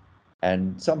problematic.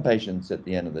 And some patients at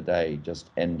the end of the day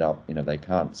just end up, you know, they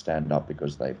can't stand up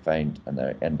because they faint, and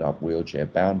they end up wheelchair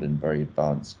bound in very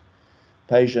advanced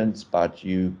patients. But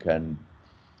you can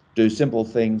do simple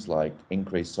things like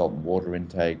increase salt and water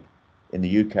intake. In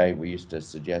the UK, we used to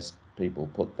suggest people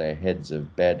put their heads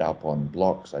of bed up on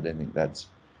blocks. I don't think that's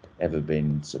ever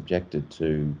been subjected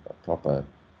to a proper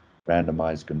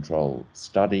randomized control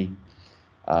study.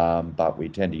 But we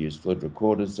tend to use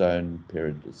fludrocortisone,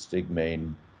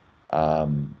 pyridostigmine,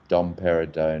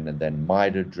 domperidone, and then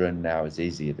midodrine now is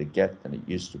easier to get than it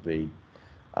used to be,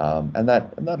 and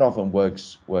that often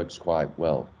works quite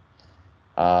well.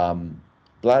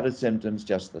 Bladder symptoms,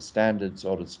 just the standard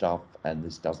sort of stuff, and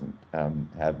this doesn't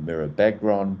have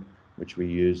mirabegron, which we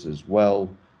use as well.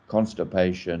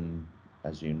 Constipation,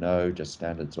 as you know, just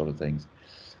standard sort of things.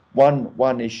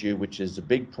 One issue which is a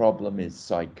big problem is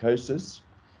psychosis.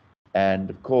 And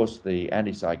of course, the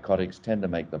antipsychotics tend to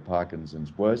make the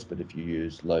Parkinson's worse, but if you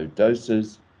use low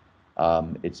doses,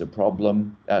 it's a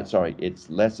problem. It's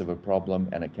less of a problem,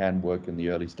 and it can work in the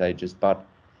early stages. But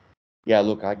yeah,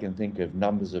 look, I can think of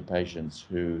numbers of patients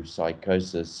who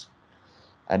psychosis,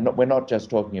 and we're not just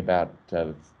talking about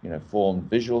formed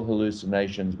visual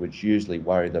hallucinations, which usually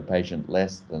worry the patient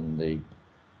less than the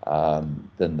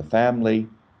family.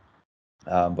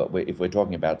 But if we're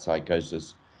talking about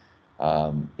psychosis,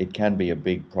 it can be a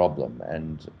big problem,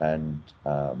 and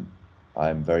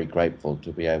I'm very grateful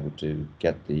to be able to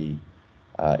get the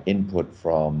input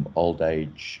from old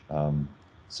age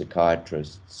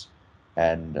psychiatrists,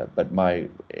 and but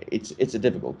it's a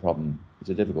difficult problem. It's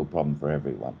a difficult problem for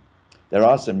everyone. There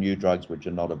are some new drugs which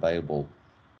are not available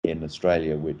in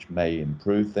Australia, which may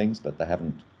improve things, but they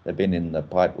haven't. They've been in the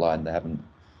pipeline. They haven't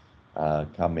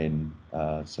come in,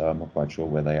 so I'm not quite sure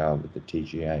where they are with the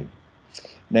TGA.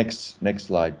 Next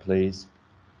slide, please.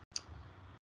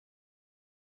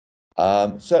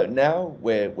 So now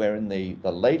we're in the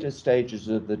later stages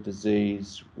of the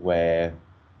disease. We're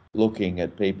looking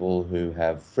at people who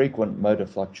have frequent motor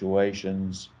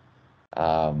fluctuations.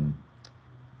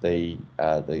 The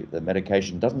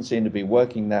medication doesn't seem to be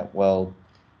working that well,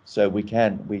 so we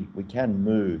can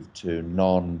move to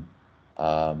non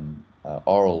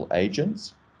oral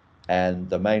agents, and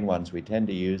the main ones we tend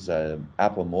to use are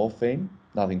apomorphine.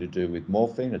 Nothing to do with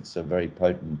morphine. It's a very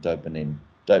potent dopamine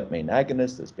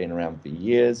agonist that's been around for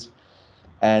years,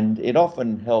 and it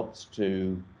often helps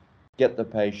to get the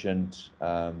patient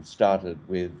started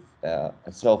with a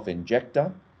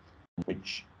self-injector,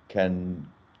 which can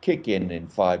kick in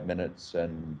 5 minutes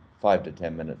and 5 to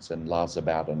 10 minutes and lasts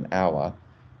about an hour.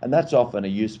 And that's often a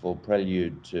useful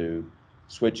prelude to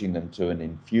switching them to an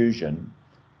infusion,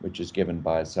 which is given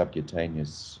by a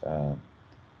subcutaneous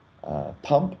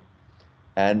pump.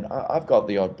 And I've got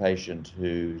the odd patient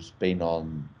who's been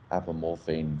on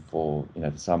apomorphine for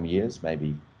some years,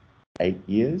 maybe 8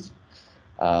 years.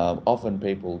 Often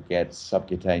people get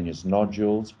subcutaneous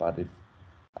nodules, but if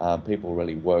people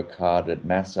really work hard at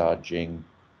massaging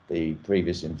the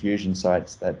previous infusion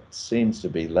sites, that seems to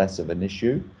be less of an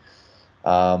issue.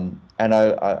 And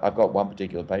I've got one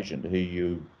particular patient who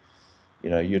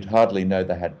you'd hardly know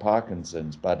they had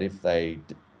Parkinson's, but if their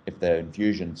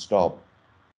infusion stopped,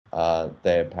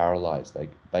 they're paralyzed. They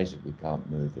basically can't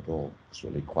move at all. It's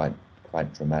really quite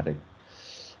dramatic.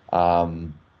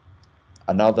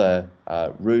 Another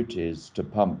route is to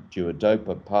pump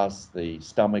duodopa past the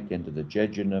stomach into the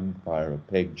jejunum via a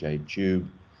PEG-J tube.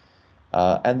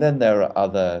 And then there are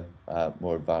other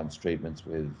more advanced treatments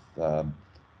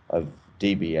of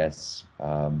DBS.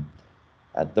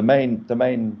 The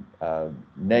main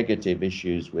negative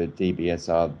issues with DBS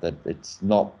are that it's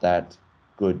not that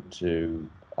good to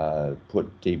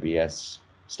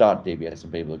start DBS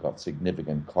in people who've got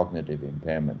significant cognitive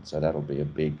impairment. So that'll be a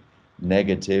big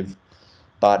negative.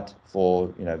 But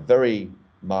for very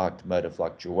marked motor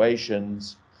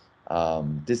fluctuations,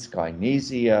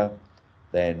 dyskinesia,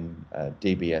 then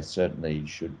DBS certainly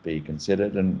should be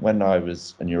considered. And when I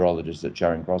was a neurologist at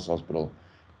Charing Cross Hospital,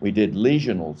 we did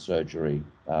lesional surgery,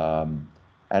 and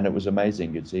it was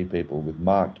amazing. You'd see people with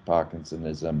marked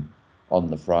Parkinsonism on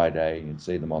the Friday, you'd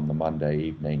see them on the Monday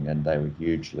evening, and they were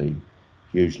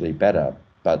hugely better.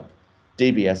 But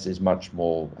DBS has much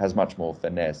more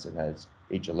finesse. It has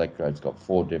each electrode's got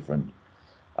 4 different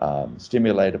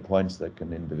stimulator points that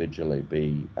can individually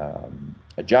be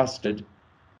adjusted.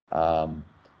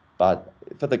 But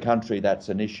for the country, that's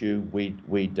an issue.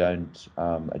 We don't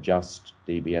adjust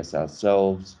DBS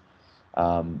ourselves.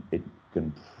 It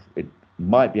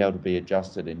might be able to be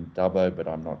adjusted in Dubbo, but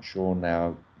I'm not sure now.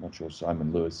 I'm not sure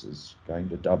Simon Lewis is going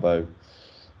to Dubbo.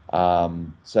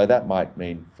 So that might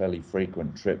mean fairly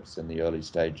frequent trips in the early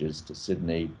stages to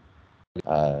Sydney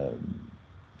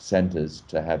centres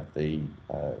to have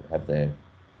their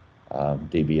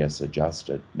DBS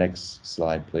adjusted. Next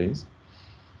slide, please.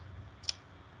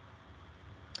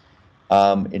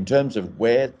 In terms of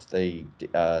where the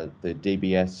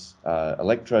DBS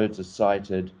electrodes are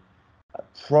sited,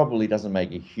 probably doesn't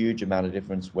make a huge amount of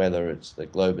difference whether it's the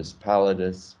globus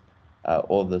pallidus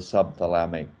or the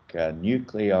subthalamic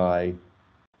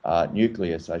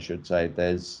nucleus, I should say.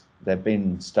 There've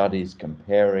been studies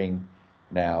comparing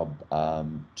now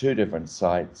 2 different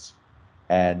sites,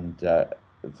 and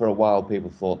for a while people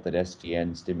thought that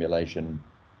STN stimulation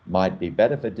might be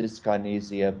better for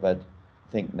dyskinesia, but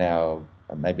I think now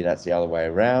maybe that's the other way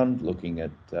around, looking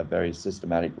at very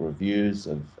systematic reviews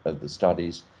of the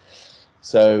studies.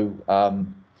 So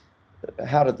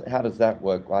how does that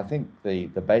work? Well, I think the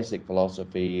basic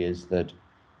philosophy is that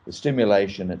the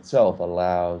stimulation itself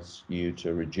allows you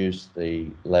to reduce the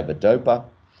levodopa,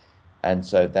 and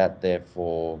so that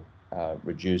therefore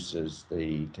reduces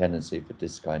the tendency for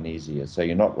dyskinesia. So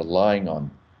you're not relying on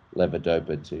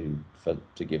levodopa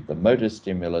to give the motor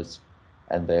stimulus,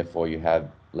 and therefore you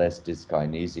have less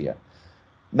dyskinesia.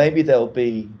 Maybe there'll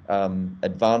be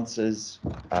advances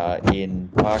in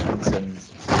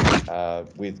Parkinson's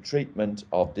with treatment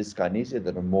of dyskinesia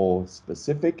that are more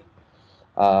specific.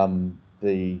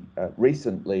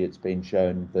 Recently it's been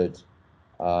shown that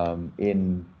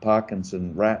in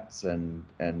Parkinson rats and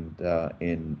in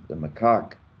the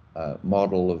macaque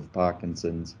model of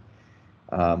Parkinson's.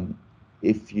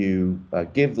 If you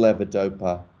give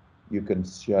levodopa, you can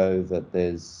show that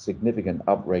there's significant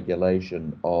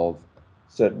upregulation of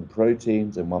certain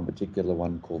proteins, and one particular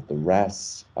one called the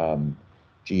RAS,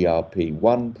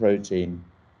 GRP1 protein,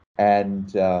 and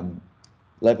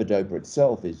levodopa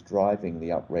itself is driving the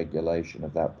upregulation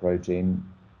of that protein.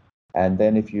 And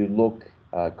then if you look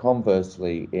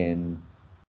conversely in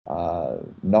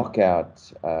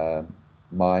knockout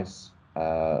mice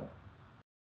that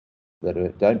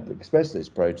don't express this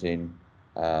protein,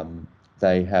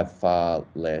 they have far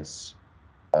less,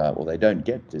 or they don't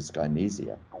get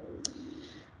dyskinesia.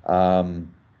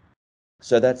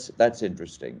 So that's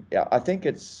interesting. Yeah, I think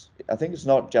it's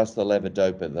not just the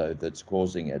levodopa though that's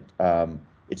causing it.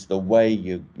 It's the way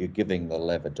you're giving the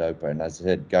levodopa. And as I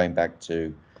said, going back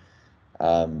to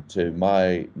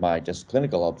my just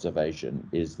clinical observation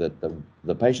is that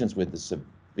the patients with the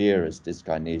severest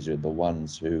dyskinesia are the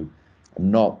ones who are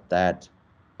not that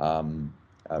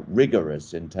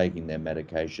rigorous in taking their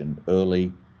medication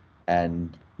early,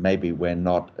 and maybe we're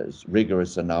not as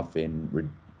rigorous enough in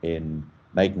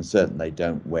making certain they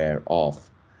don't wear off.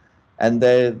 And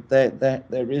there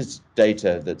is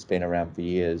data that's been around for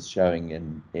years showing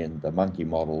in the monkey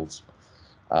models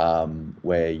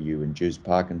where you induce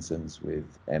Parkinson's with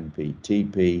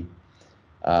MPTP,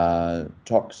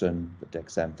 toxin, the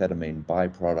dexamphetamine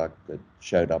byproduct that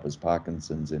showed up as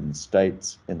Parkinson's in the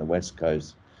States, in the West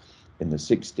Coast, in the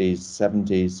 60s,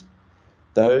 70s.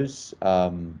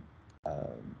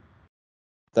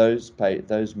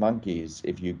 Those monkeys,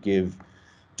 if you give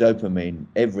dopamine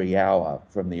every hour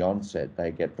from the onset,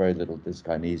 they get very little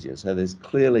dyskinesia. So there's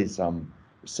clearly some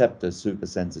receptor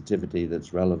supersensitivity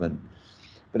that's relevant.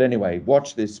 But anyway,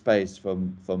 watch this space for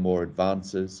more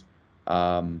advances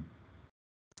in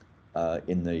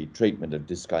the treatment of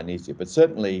dyskinesia. But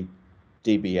certainly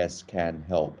DBS can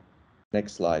help.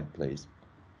 Next slide, please.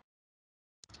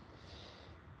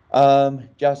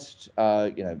 Just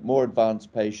more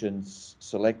advanced patients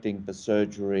selecting for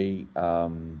surgery.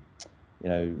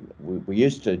 We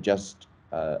used to just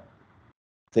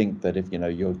think that if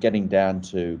you're getting down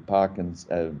to Parkinson's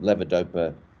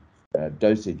levodopa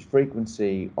dosage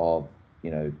frequency of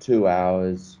 2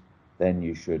 hours, then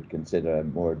you should consider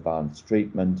more advanced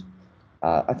treatment.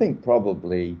 I think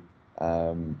probably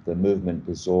the movement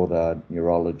disorder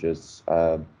neurologists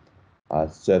are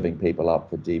serving people up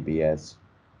for DBS,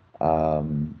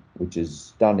 which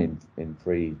is done in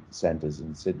free centres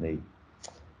in Sydney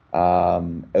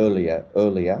earlier.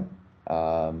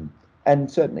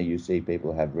 And certainly you see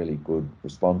people have really good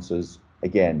responses.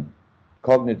 Again,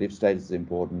 cognitive status is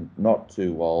important, not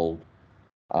too old,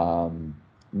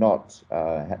 not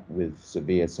with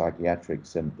severe psychiatric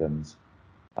symptoms,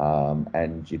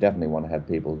 and you definitely want to have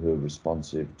people who are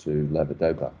responsive to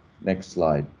levodopa. Next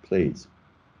slide, please.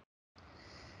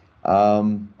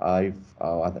 I've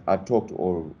talked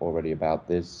already about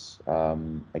this.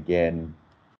 Again,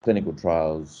 clinical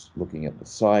trials looking at the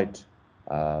site.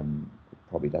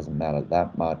 Probably doesn't matter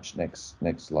that much. Next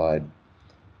slide.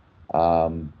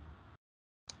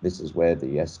 This is where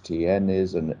the STN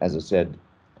is, and as I said,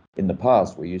 in the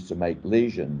past we used to make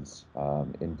lesions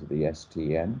into the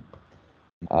STN.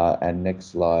 And next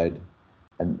slide.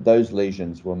 And those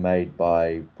lesions were made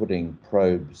by putting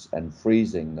probes and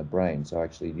freezing the brain, so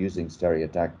actually using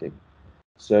stereotactic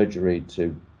surgery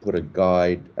to put a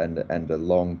guide and a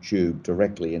long tube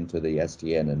directly into the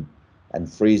STN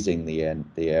and freezing the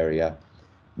area.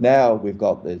 Now we've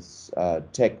got this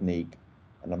technique,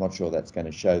 and I'm not sure that's going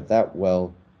to show that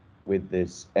well, with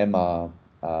this MR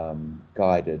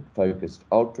guided focused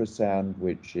ultrasound,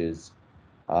 which is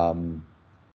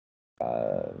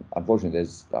unfortunately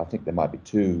I think there might be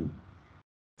two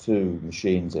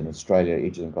machines in Australia.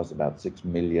 Each of them costs about $6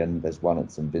 million. There's one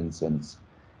at St Vincent's,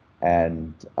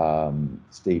 and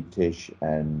Steve Tisch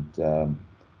and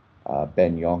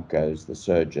Ben Yonkos, the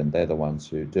surgeon, they're the ones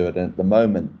who do it. And at the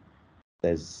moment,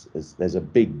 there's a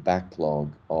big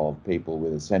backlog of people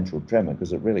with essential tremor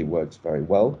because it really works very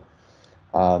well.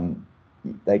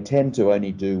 They tend to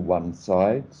only do one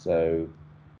side, so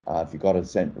if you've got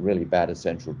a really bad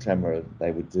essential tremor,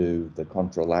 they would do the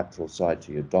contralateral side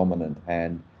to your dominant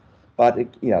hand. But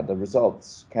the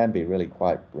results can be really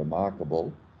quite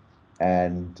remarkable,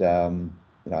 and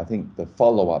I think the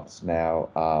follow-ups now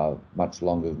are much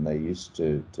longer than they used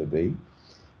to be.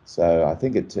 So I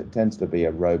think it tends to be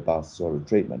a robust sort of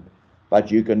treatment. But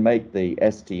you can make the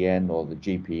STN or the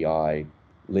GPI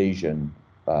lesion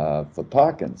for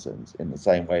Parkinson's in the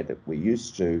same way that we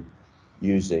used to,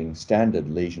 using standard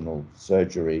lesional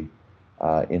surgery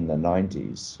in the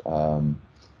 90s.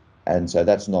 And so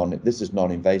this is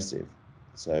non-invasive.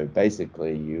 So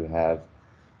basically you have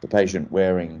the patient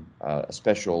wearing a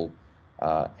special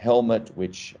helmet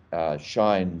which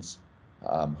shines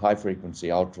high frequency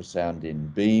ultrasound in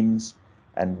beams,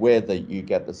 and where you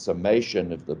get the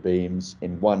summation of the beams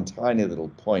in one tiny little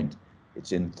point.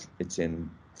 It's in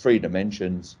 3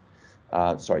 dimensions.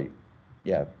 It's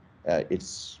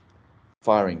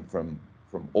firing from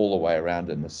all the way around,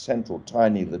 and the central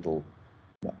tiny little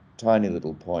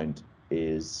point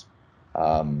is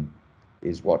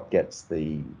what gets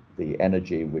the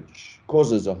energy, which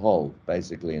causes a hole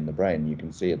basically in the brain. You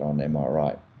can see it on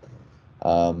MRI.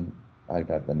 I'd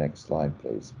have the next slide,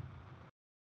 please.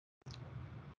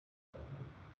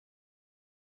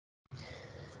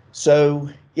 So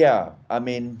yeah, I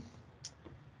mean,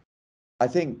 I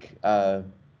think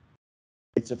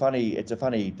it's a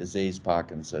funny disease,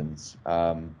 Parkinson's.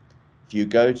 If you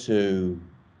go to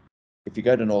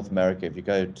North America,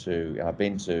 I've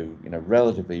been to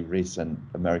relatively recent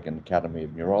American Academy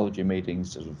of Neurology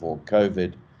meetings just before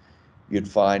COVID, you'd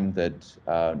find that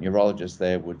neurologists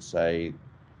there would say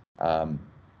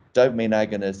dopamine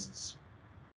agonists,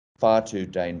 far too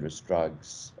dangerous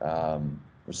drugs.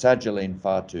 Rasagiline,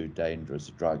 far too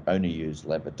dangerous drug, only use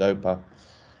levodopa.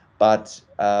 But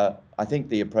I think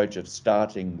the approach of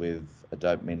starting with a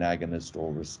dopamine agonist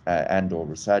or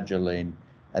rasagiline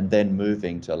and then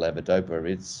moving to levodopa,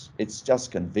 it's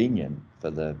just convenient for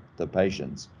the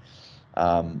patients.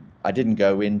 I didn't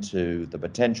go into the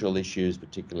potential issues,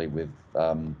 particularly with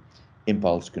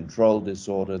impulse control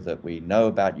disorder that we know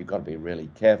about. You've got to be really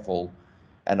careful.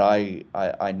 And I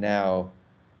now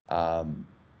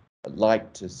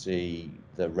like to see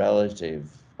the relative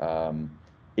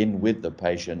in with the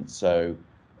patient, so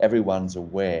everyone's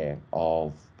aware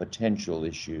of potential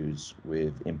issues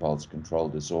with impulse control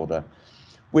disorder,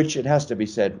 which, it has to be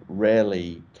said,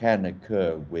 rarely can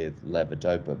occur with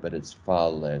levodopa, but it's far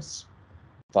less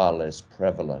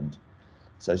prevalent.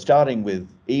 So starting with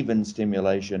even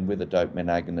stimulation with a dopamine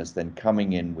agonist, then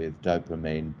coming in with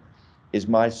dopamine, is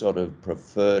my sort of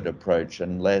preferred approach,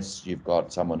 unless you've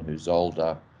got someone who's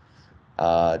older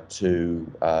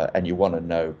and you want to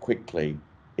know quickly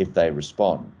if they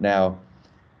respond. Now,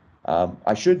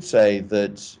 I should say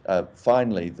that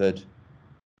finally that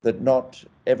not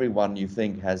everyone you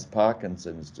think has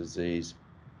Parkinson's disease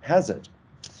has it,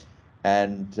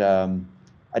 and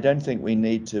I don't think we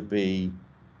need to be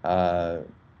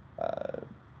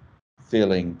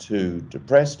feeling too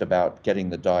depressed about getting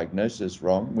the diagnosis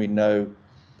wrong. We know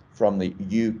from the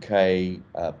UK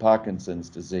Parkinson's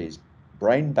disease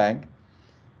brain bank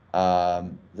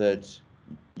that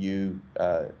you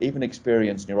even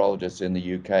experienced neurologists in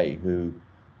the UK who,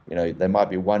 there might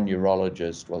be one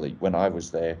neurologist, well, when I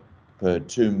was there, per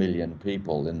 2 million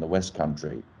people in the West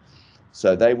Country.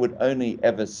 So they would only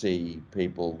ever see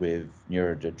people with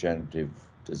neurodegenerative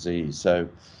disease. So,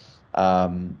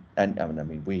 and I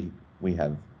mean, we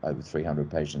have over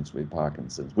 300 patients with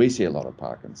Parkinson's. We see a lot of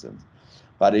Parkinson's.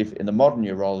 But if in the modern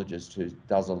neurologist who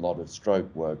does a lot of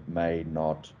stroke work may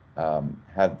not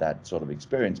have that sort of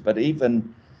experience, but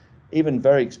even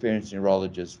very experienced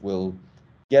neurologists will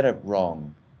get it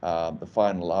wrong. The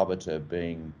final arbiter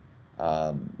being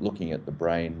looking at the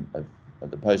brain of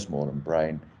the postmortem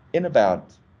brain in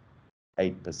about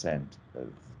 8%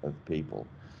 of people.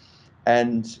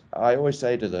 And I always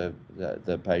say to the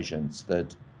patients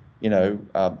that,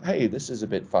 hey, this is a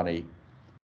bit funny,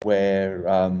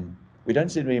 where we don't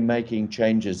seem to be making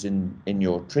changes in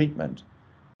your treatment.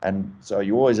 And so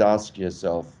you always ask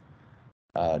yourself,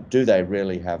 do they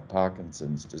really have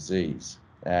Parkinson's disease?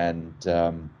 And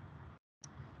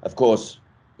of course,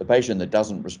 the patient that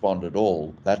doesn't respond at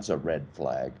all, that's a red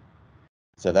flag.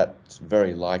 So that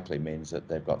very likely means that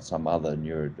they've got some other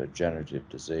neurodegenerative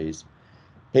disease.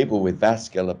 People with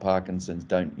vascular Parkinson's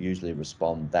don't usually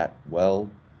respond that well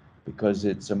because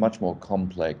it's a much more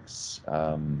complex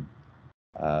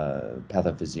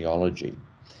pathophysiology.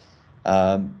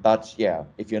 But yeah,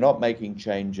 if you're not making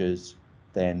changes,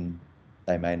 then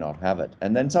they may not have it.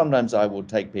 And then sometimes I will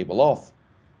take people off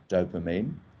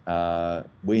dopamine,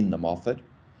 wean them off it.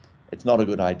 It's not a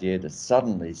good idea to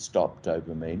suddenly stop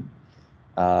dopamine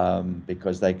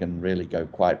because they can really go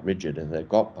quite rigid if they've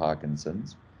got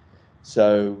Parkinson's.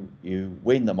 So you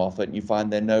wean them off it and you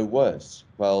find they're no worse.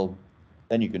 Well,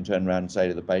 then you can turn around and say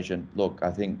to the patient, look,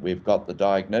 I think we've got the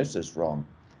diagnosis wrong.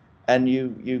 And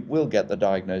you will get the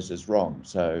diagnosis wrong.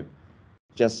 So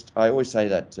I always say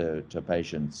that to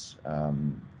patients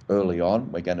early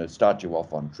on. We're going to start you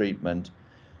off on treatment.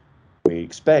 We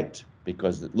expect,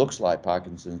 because it looks like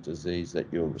Parkinson's disease, that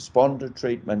you'll respond to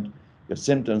treatment. your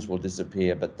symptoms will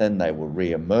disappear, but then they will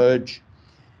re-emerge.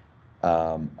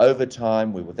 Over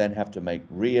time, we will then have to make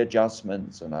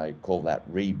readjustments, and I call that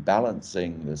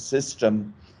rebalancing the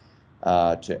system,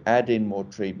 to add in more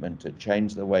treatment, to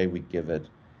change the way we give it.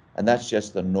 And that's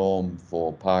just the norm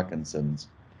for Parkinson's.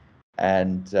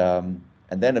 And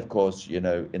then, of course, you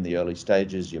know, in the early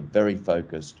stages, you're very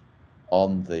focused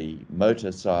on the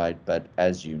motor side, but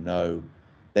as you know,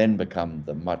 then become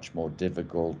the much more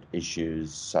difficult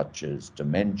issues such as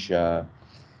dementia.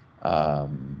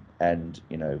 And,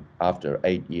 you know, after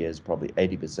 8 years, probably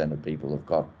 80% of people have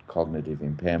got cognitive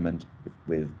impairment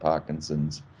with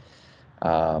Parkinson's.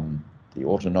 The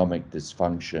autonomic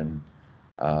dysfunction,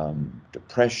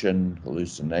 depression,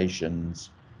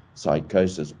 hallucinations,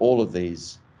 psychosis, all of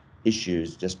these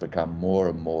issues just become more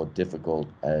and more difficult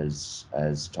as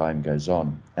time goes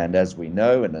on. And as we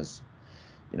know, and as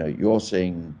you know, you're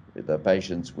seeing the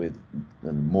patients with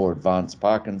the more advanced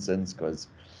Parkinson's, because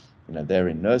you know they're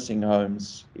in nursing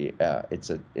homes.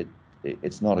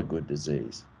 It's not a good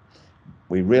disease.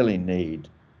 We really need,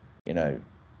 you know,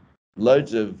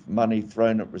 loads of money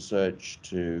thrown at research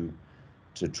to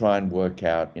try and work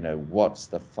out, you know, what's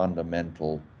the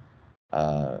fundamental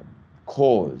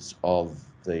cause of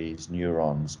these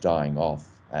neurons dying off.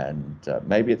 And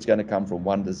maybe it's going to come from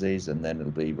one disease and then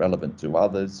it'll be relevant to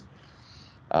others.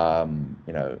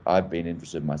 You know, I've been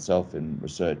interested myself in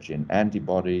research in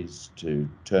antibodies to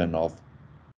turn off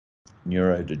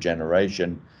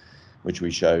neurodegeneration, which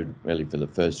we showed really for the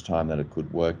first time that it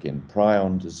could work in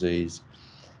prion disease.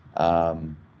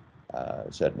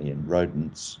 Certainly in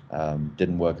rodents.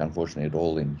 Didn't work, unfortunately, at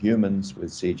all in humans with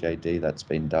CJD. That's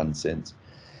been done since.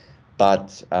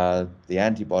 But the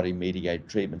antibody-mediated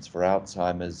treatments for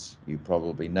Alzheimer's, you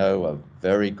probably know, are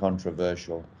very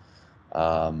controversial,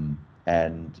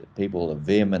 and people are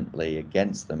vehemently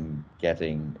against them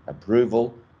getting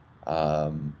approval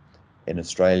in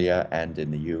Australia and in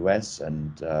the US.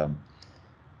 And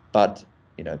but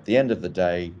you know, at the end of the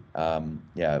day,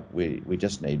 yeah, we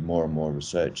just need more and more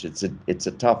research. It's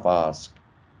a tough ask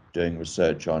doing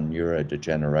research on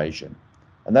neurodegeneration,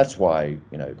 and that's why,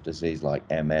 you know, disease like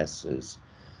MS has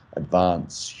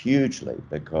advanced hugely,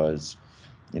 because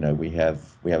you know we have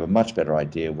a much better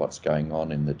idea what's going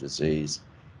on in the disease,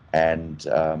 and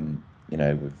you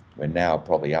know we're now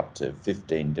probably up to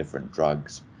 15 different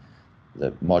drugs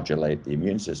that modulate the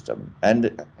immune system.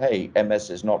 And hey, MS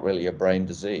is not really a brain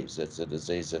disease, it's a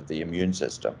disease of the immune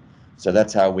system. So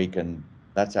that's how we can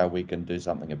do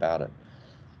something about it.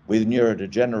 With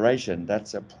neurodegeneration,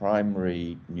 that's a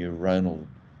primary neuronal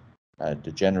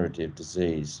degenerative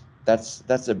disease.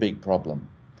 That's a big problem.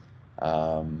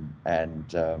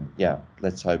 Yeah,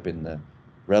 let's hope in the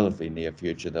relatively near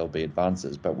future there'll be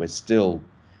advances, but we're still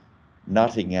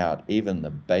nutting out even the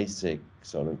basic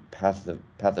sort of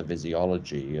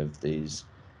pathophysiology of these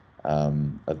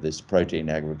of this protein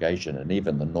aggregation, and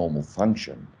even the normal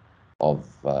function of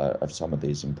some of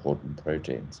these important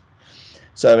proteins.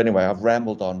 So anyway, I've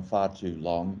rambled on far too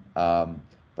long,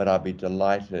 but I'd be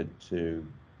delighted to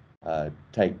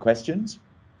take questions.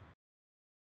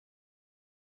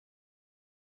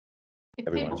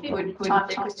 If people would type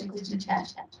their questions into the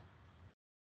chat.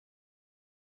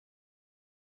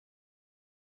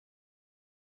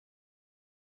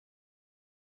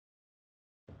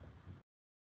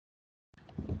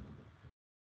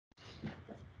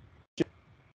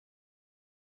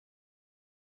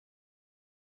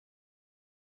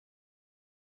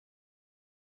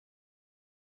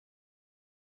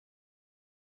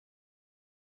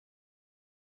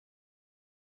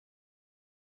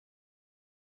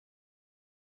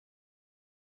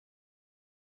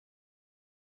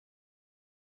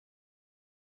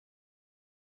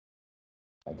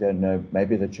 I don't know,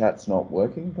 maybe the chat's not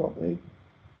working properly.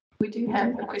 We do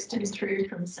have a question through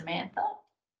from Samantha.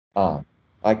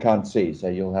 I can't see, so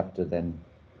you'll have to then.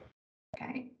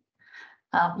 Okay.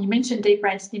 You mentioned deep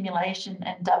brain stimulation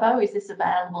and Dubbo. Is this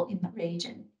available in the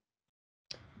region?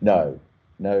 No,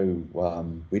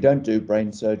 we don't do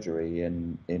brain surgery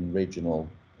in regional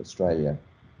Australia.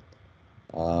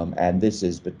 And this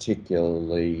is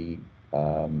particularly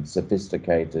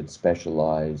sophisticated,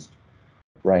 specialized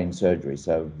brain surgery.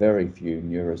 So very few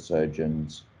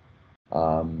neurosurgeons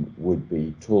would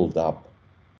be tooled up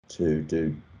to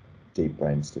do deep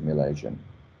brain stimulation.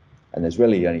 And there's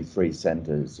really only 3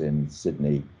 centers in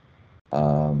Sydney.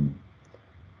 I'm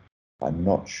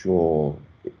not sure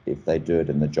if they do it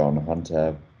in the John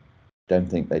Hunter. Don't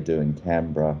think they do in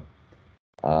Canberra.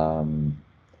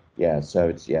 Yeah, so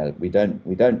it's, yeah, we don't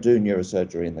do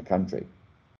neurosurgery in the country.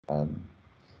 I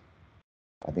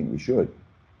think we should,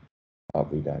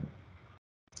 but we don't.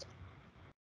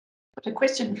 A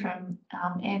question from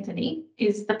Anthony.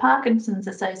 Is the Parkinson's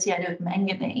associated with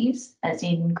manganese, as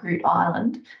in Groot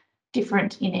Island,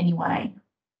 different in any way?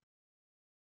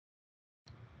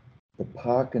 The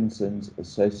Parkinson's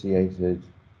associated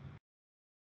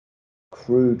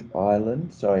Groot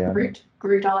Island. Sorry,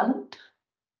 Groot Island.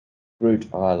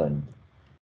 Groot Island.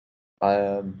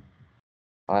 I'm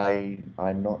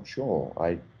not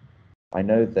sure. I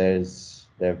know there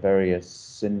are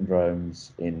various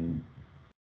syndromes in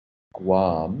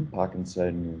Guam,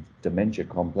 Parkinson dementia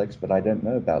complex, but I don't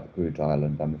know about Groot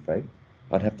Island, I'm afraid.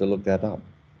 I'd have to look that up.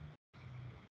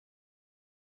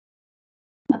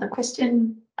 Another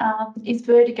question, is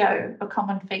vertigo a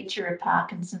common feature of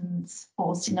Parkinson's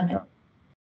or cinnamon?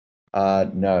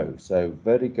 No, so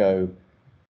vertigo,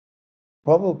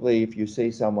 probably if you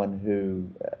see someone who,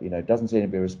 doesn't seem to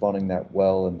be responding that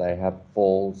well and they have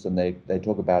falls and they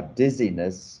talk about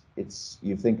dizziness,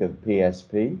 you think of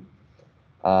PSP.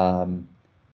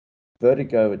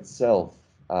 Vertigo itself,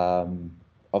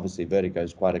 obviously vertigo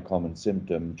is quite a common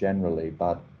symptom generally,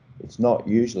 but it's not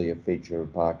usually a feature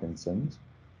of Parkinson's.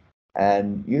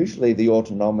 And usually the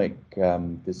autonomic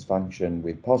dysfunction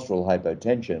with postural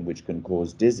hypotension, which can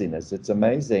cause dizziness, it's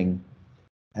amazing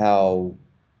how,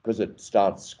 because it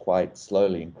starts quite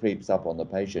slowly and creeps up on the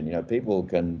patient, people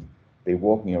can be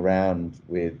walking around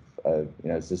with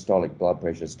systolic blood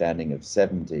pressure standing of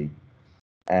 70,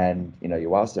 and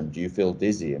you ask them, do you feel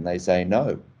dizzy? And they say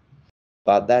no.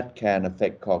 But that can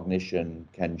affect cognition,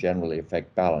 can generally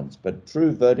affect balance. But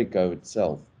true vertigo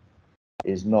itself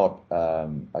is not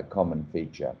a common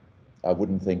feature. I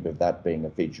wouldn't think of that being a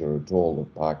feature at all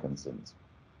of Parkinson's.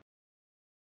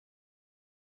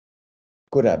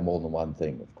 Could have more than one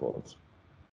thing, of course.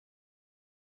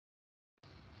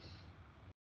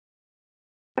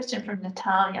 Question from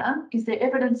Natalia. Is there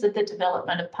evidence of the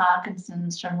development of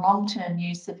Parkinson's from long-term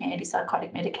use of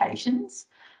antipsychotic medications,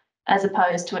 as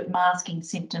opposed to it masking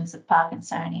symptoms of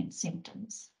Parkinsonian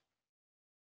symptoms?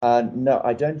 No,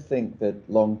 I don't think that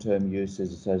long-term use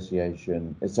is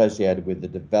associated with the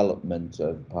development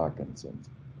of Parkinson's.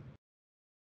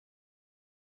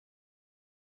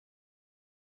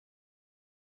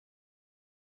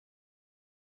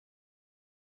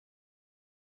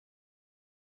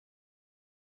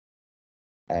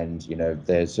 And,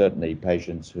 there's certainly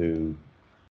patients who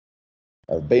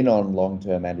have been on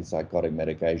long-term antipsychotic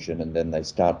medication and then they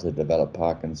start to develop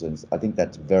Parkinson's. I think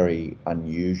that's very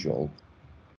unusual.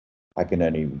 I can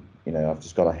only, I've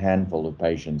just got a handful of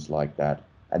patients like that,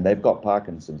 and they've got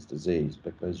Parkinson's disease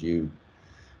because you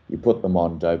put them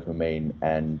on dopamine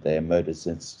and their motor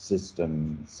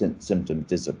system symptoms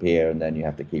disappear, and then you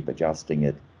have to keep adjusting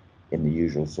it in the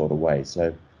usual sort of way.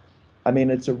 So,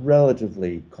 it's a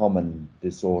relatively common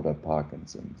disorder,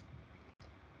 Parkinson's.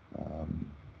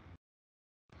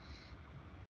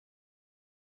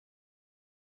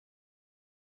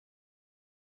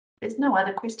 There's no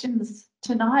other questions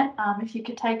tonight. If you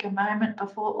could take a moment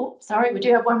before, we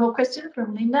do have one more question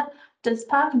from Linda. Does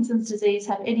Parkinson's disease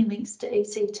have any links to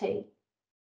ECT?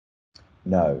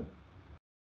 No.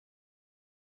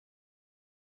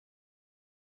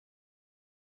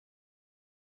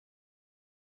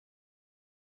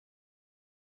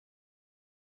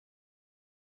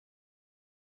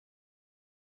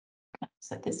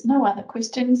 So there's no other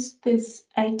questions. There's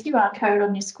a QR code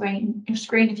on your screen.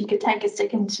 If you could take a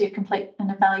second to complete an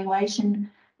evaluation,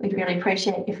 we'd really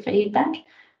appreciate your feedback.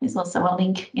 There's also a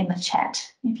link in the chat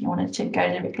if you wanted to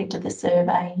go directly to the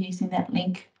survey using that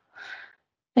link.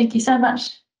 Thank you so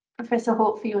much, Professor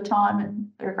Hawke, for your time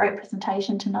and for a great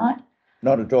presentation tonight.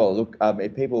 Not at all. Look,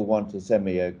 if people want to send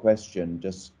me a question,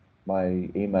 just my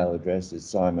email address is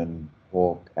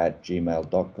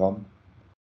simonhawke@gmail.com.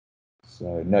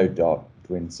 So no dot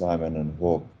between Simon and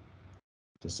Hawke.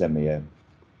 Just send me an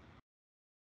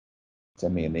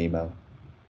email.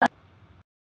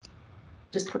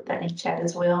 Just put that in chat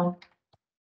as well.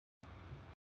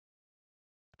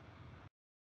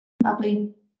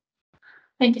 Lovely.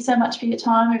 Thank you so much for your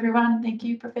time, everyone. Thank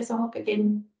you, Professor Hawke,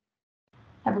 again.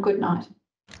 Have a good night.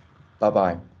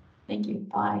 Bye-bye. Thank you.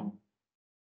 Bye.